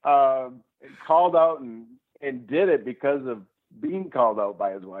 Called out and did it because of being called out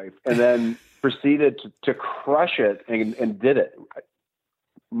by his wife, and then proceeded to crush it and did it.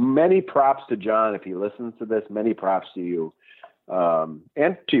 Many props to John. If he listens to this, many props to you.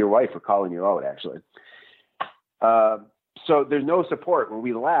 And to your wife for calling you out, actually. So there's no support. When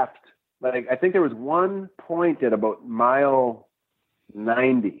we left, I think there was one point at about mile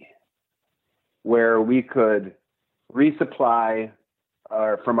 90 where we could resupply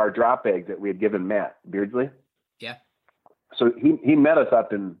from our drop bags that we had given Matt Beardsley. Yeah. So he met us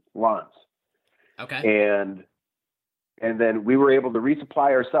up in Lawrence. Okay. And then we were able to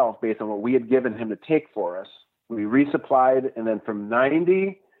resupply ourselves based on what we had given him to take for us. We resupplied, and then from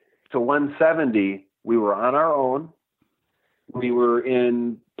 90 to 170, we were on our own. We were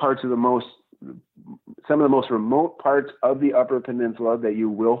in some of the most remote parts of the Upper Peninsula that you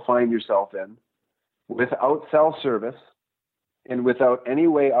will find yourself in, without cell service and without any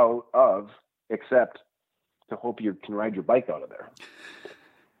way out of, except to hope you can ride your bike out of there.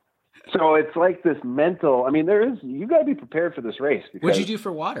 So it's like this mental, you got to be prepared for this race. What'd you do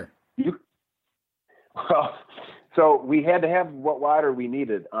for water? Well, so we had to have what water we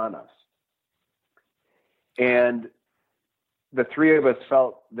needed on us. And the three of us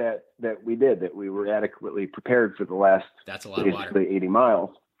felt that we were adequately prepared for the last, that's a lot of water. 80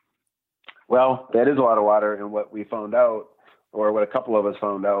 miles. Well, that is a lot of water. And what we found out, or what a couple of us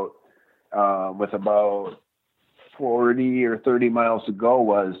found out, with about 40 or 30 miles to go,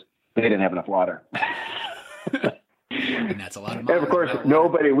 was they didn't have enough water. And that's a lot of miles. And of course,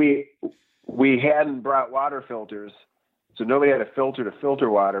 we hadn't brought water filters, so nobody had a filter to filter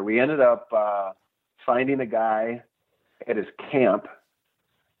water. We ended up finding a guy at his camp.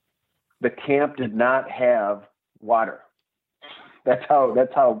 The camp did not have water. That's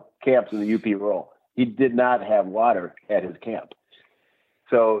how camps in the UP roll. He did not have water at his camp.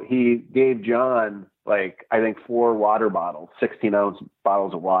 So he gave John, I think 4 water bottles, 16-ounce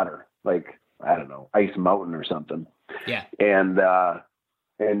bottles of water, Ice Mountain or something. Yeah. And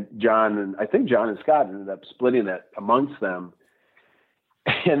John and Scott ended up splitting it amongst them.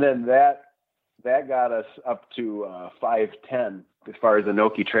 And then that got us up to 510 as far as the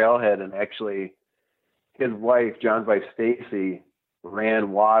Noki trailhead. And actually his wife, John's wife, Stacy,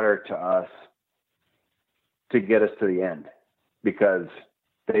 ran water to us to get us to the end because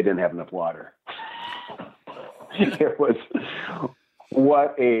they didn't have enough water. It was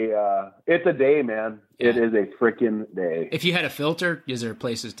it's a day, man. Yeah. It is a freaking day. If you had a filter, is there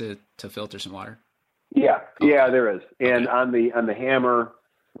places to filter some water? Yeah. Okay. Yeah, there is. And on the Hammer,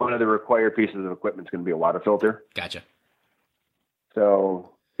 one of the required pieces of equipment is going to be a water filter. Gotcha.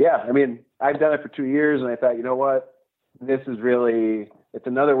 So yeah, I've done it for 2 years, and I thought, you know what, it's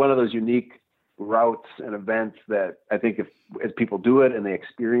another one of those unique routes and events that I think as people do it and they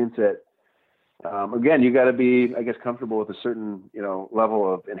experience it, again, you got to be, I guess, comfortable with a certain,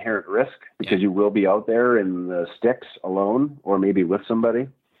 level of inherent risk because you will be out there in the sticks alone or maybe with somebody.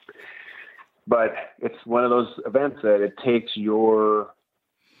 But it's one of those events that it takes your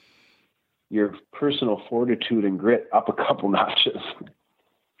personal fortitude and grit up a couple notches. A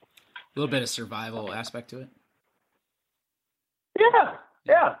little bit of survival aspect to it.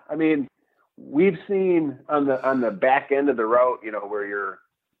 Yeah. We've seen on the back end of the route, where you're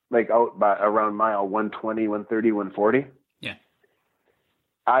out by around mile 120, 130, 140. Yeah.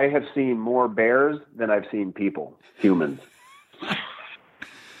 I have seen more bears than I've seen people, humans.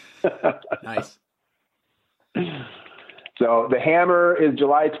 Nice. So the Hammer is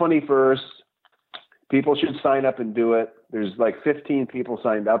July 21st. People should sign up and do it. There's 15 people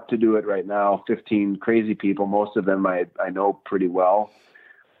signed up to do it right now. 15 crazy people. Most of them I know pretty well.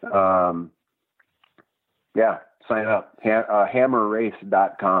 Sign up.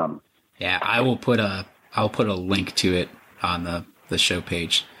 Hammerrace.com. Yeah, I'll put a link to it on the show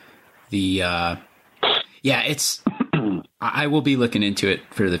page. It's I will be looking into it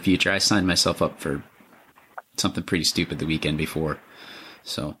for the future. I signed myself up for something pretty stupid the weekend before,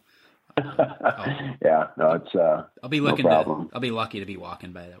 so I'll be looking. I'll be lucky to be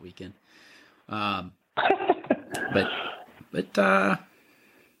walking by that weekend. But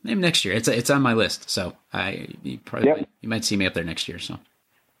maybe next year. It's on my list, so you might see me up there next year. So,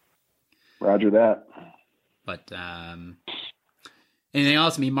 Roger that. But anything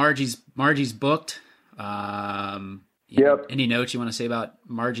else? I mean, Margie's booked. Any notes you want to say about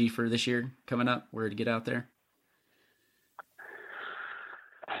Margie for this year coming up? Where to get out there?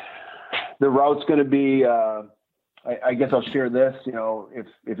 The route's going to be. I guess I'll share this.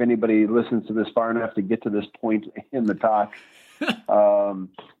 If anybody listens to this far enough to get to this point in the talk.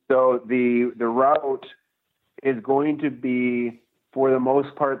 So the route is going to be, for the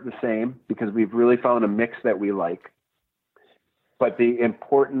most part, the same, because we've really found a mix that we like. But the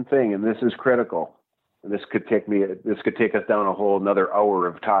important thing, and this is critical, and this could take us down a whole another hour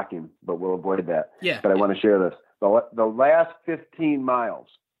of talking, but we'll avoid that. Yeah. But I want to share this. The last 15 miles,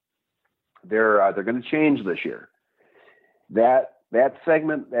 they're going to change this year. That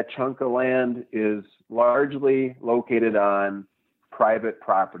segment, that chunk of land, is largely located on private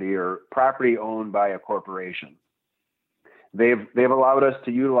property or property owned by a corporation. They've allowed us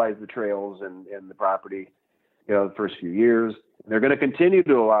to utilize the trails and the property, the first few years. They're going to continue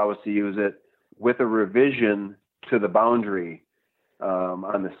to allow us to use it with a revision to the boundary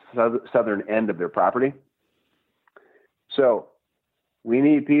on the southern end of their property. So we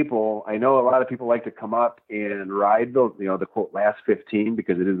need people. I know a lot of people like to come up and ride the quote last 15,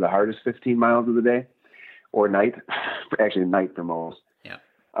 because it is the hardest 15 miles of the day or night, actually night for most. Yeah.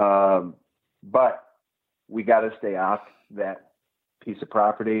 But we got to stay off that piece of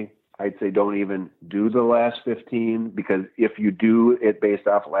property. I'd say don't even do the last 15, because if you do it based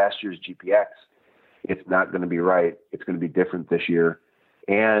off last year's GPX, it's not going to be right. It's going to be different this year.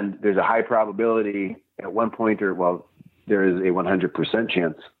 And there's a high probability at one point, there is a 100%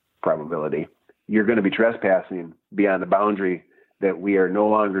 chance probability you're going to be trespassing beyond the boundary that we are no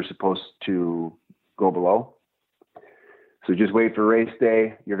longer supposed to go below. So just wait for race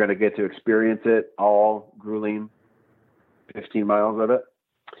day. You're going to get to experience it, all grueling 15 miles of it.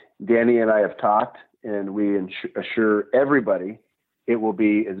 Danny and I have talked, and we assure everybody it will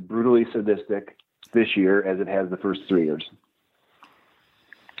be as brutally sadistic this year as it has the first 3 years.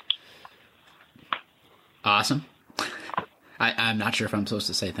 Awesome. I'm not sure if I'm supposed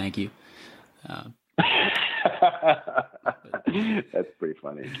to say thank you. That's pretty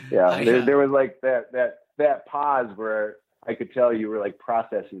funny. Yeah, there was like that pause where I could tell you were like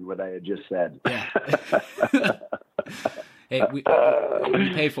processing what I had just said. Yeah. Hey, we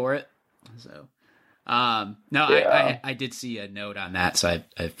pay for it. So, I did see a note on that, so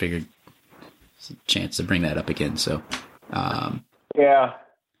I figured it's a chance to bring that up again. So, yeah.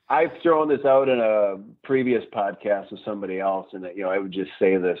 I've thrown this out in a previous podcast with somebody else, and I would just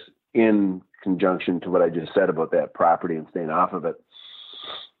say this in conjunction to what I just said about that property and staying off of it.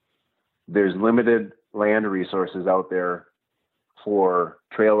 There's limited land resources out there for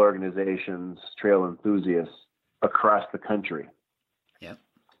trail organizations, trail enthusiasts across the country. Yep.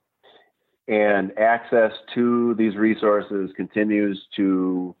 And access to these resources continues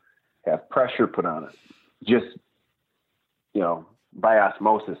to have pressure put on it. Just, by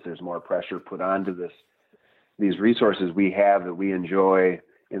osmosis, there's more pressure put onto these resources we have that we enjoy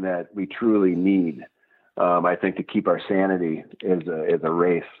and that we truly need. I think to keep our sanity as a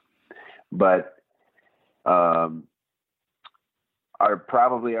race, but our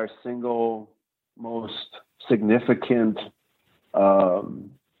single most significant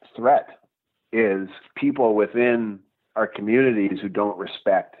threat is people within our communities who don't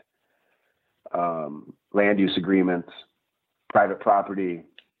respect land use agreements, private property,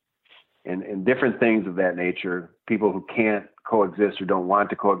 and different things of that nature. People who can't coexist or don't want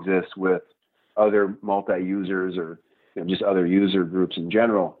to coexist with other multi-users or just other user groups in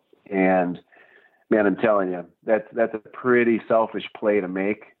general. And man, I'm telling you, that's a pretty selfish play to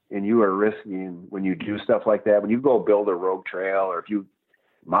make. And you are risking, when you do stuff like that, when you go build a rogue trail, or if you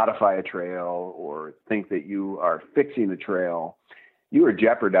modify a trail or think that you are fixing a trail, you are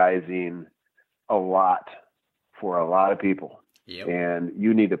jeopardizing a lot for a lot of people. Yep. And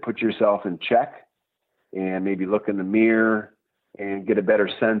you need to put yourself in check and maybe look in the mirror and get a better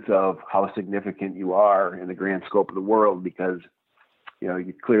sense of how significant you are in the grand scope of the world, because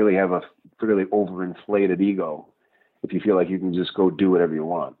you clearly have a fairly overinflated ego if you feel like you can just go do whatever you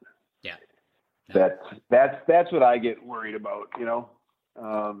want. Yeah. That's what I get worried about,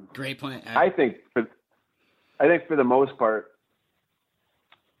 Great point. I think for the most part,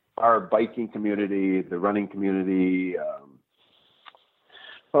 our biking community, the running community,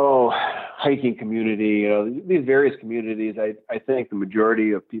 hiking community, these various communities. I think the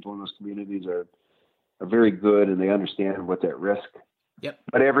majority of people in those communities are very good and they understand what's at risk. Yep.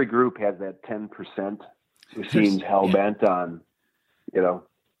 But every group has that 10% who seems hell bent on,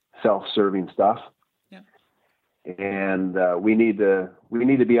 self-serving stuff. Yep. And we need to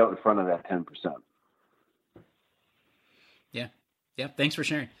be out in front of that 10%. Yeah. Yeah. Thanks for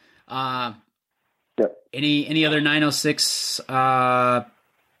sharing. Yep. Any other 906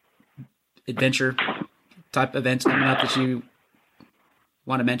 adventure type events coming up that you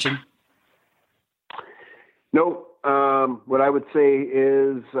want to mention? No. What I would say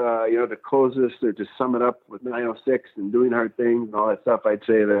is, to close this or to sum it up with 906 and doing hard things and all that stuff, I'd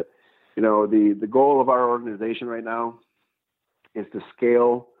say that, the goal of our organization right now is to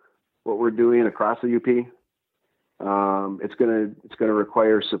scale what we're doing across the UP. It's going to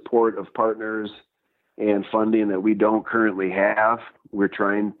require support of partners and funding that we don't currently have. We're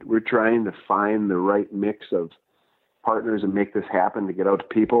trying to find the right mix of partners and make this happen to get out to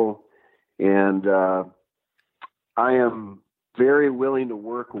people. And I am very willing to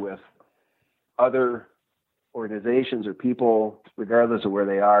work with other organizations or people, regardless of where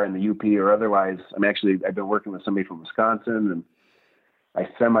they are in the UP or otherwise. I've been working with somebody from Wisconsin, and I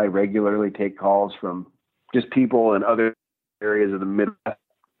semi-regularly take calls from just people in other areas of the Midwest. For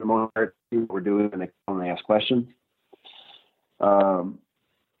the most part, we're doing, and they come and ask questions.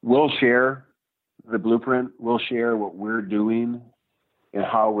 We'll share the blueprint. We'll share what we're doing and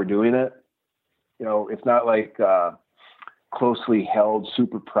how we're doing it. It's not like closely held,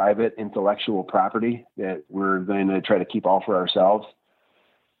 super private intellectual property that we're going to try to keep all for ourselves.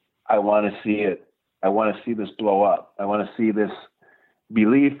 I want to see it. I want to see this blow up. I want to see this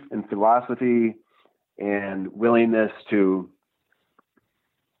belief and philosophy and willingness to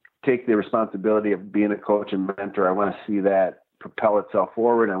take the responsibility of being a coach and mentor. I want to see that propel itself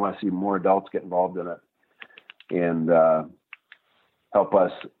forward. I want to see more adults get involved in it and help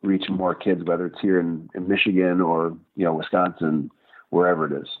us reach more kids, whether it's here in Michigan or, Wisconsin, wherever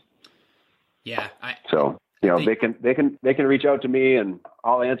it is. Yeah. They can reach out to me and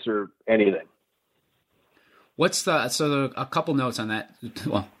I'll answer anything. A couple notes on that.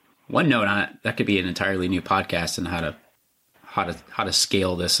 Well, one note on it, that could be an entirely new podcast on how to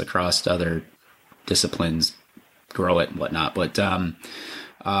scale this across other disciplines, grow it and whatnot. But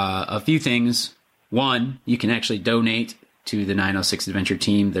a few things. One, you can actually donate to the 906 Adventure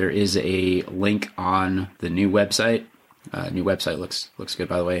Team. There is a link on the new website. New website looks good,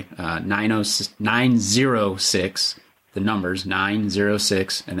 by the way. 906, the numbers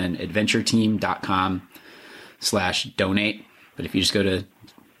 906, and then adventureteam.com/donate. But if you just go to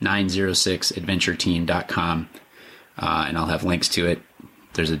 906adventureteam.com, and I'll have links to it.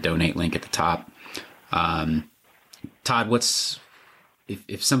 There's a donate link at the top. Todd,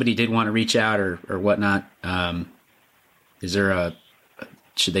 if somebody did want to reach out or whatnot,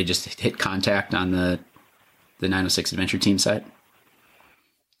 should they just hit contact on the 906 Adventure Team site?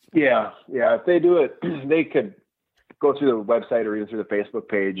 Yeah. If they do it, they could go through the website or even through the Facebook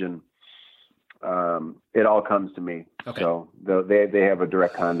page, and it all comes to me. Okay. So they have a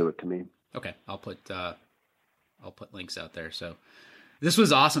direct conduit to me. Okay. I'll put links out there. So this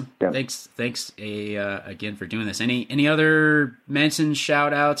was awesome. Yeah. Thanks again for doing this. Any other mentions,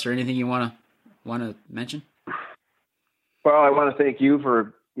 shout outs, or anything you want to mention? Well, I want to thank you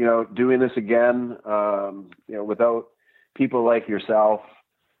for, doing this again. Without people like yourself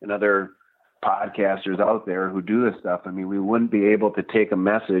and other podcasters out there who do this stuff, we wouldn't be able to take a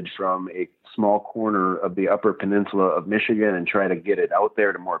message from a small corner of the Upper Peninsula of Michigan and try to get it out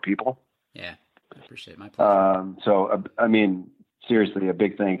there to more people. Yeah, I appreciate it. My pleasure. Seriously, a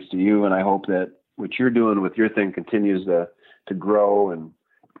big thanks to you. And I hope that what you're doing with your thing continues to grow and,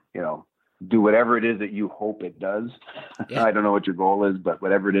 do whatever it is that you hope it does. Yeah. I don't know what your goal is, but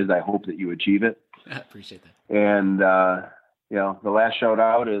whatever it is, I hope that you achieve it. I appreciate that. And, the last shout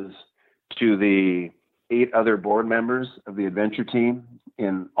out is to the 8 other board members of the Adventure Team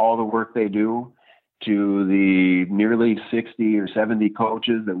and all the work they do, to the nearly 60 or 70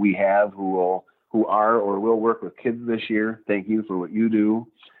 coaches that we have who are or will work with kids this year. Thank you for what you do.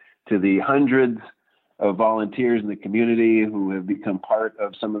 To the hundreds of volunteers in the community who have become part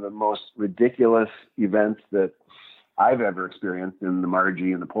of some of the most ridiculous events that I've ever experienced in the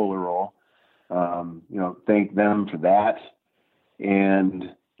Margie and the Polar Roll. Thank them for that.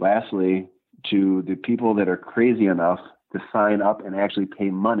 And lastly, to the people that are crazy enough to sign up and actually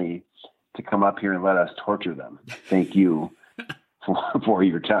pay money to come up here and let us torture them. Thank you for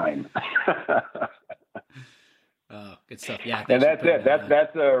your time. Oh, good stuff. Yeah. And that's it.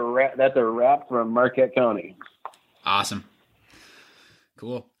 That's a wrap from Marquette County. Awesome.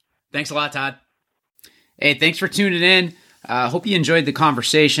 Cool. Thanks a lot, Todd. Hey, thanks for tuning in. Hope you enjoyed the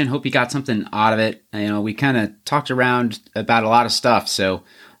conversation. Hope you got something out of it. We kind of talked around about a lot of stuff. So,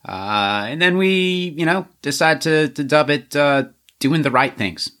 and then we, decide to dub it doing the right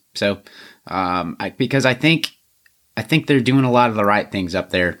things. So, because I think they're doing a lot of the right things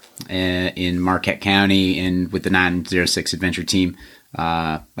up there in Marquette County and with the 906 Adventure Team.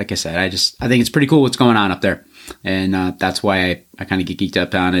 Like I said, I think it's pretty cool what's going on up there. And that's why I kind of get geeked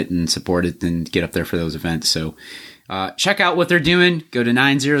up on it and support it and get up there for those events. So check out what they're doing. Go to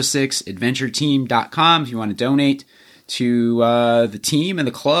 906adventureteam.com if you want to donate to the team and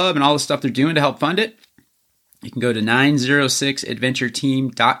the club and all the stuff they're doing to help fund it. You can go to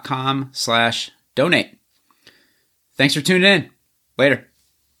 906adventureteam.com/donate. Thanks for tuning in. Later.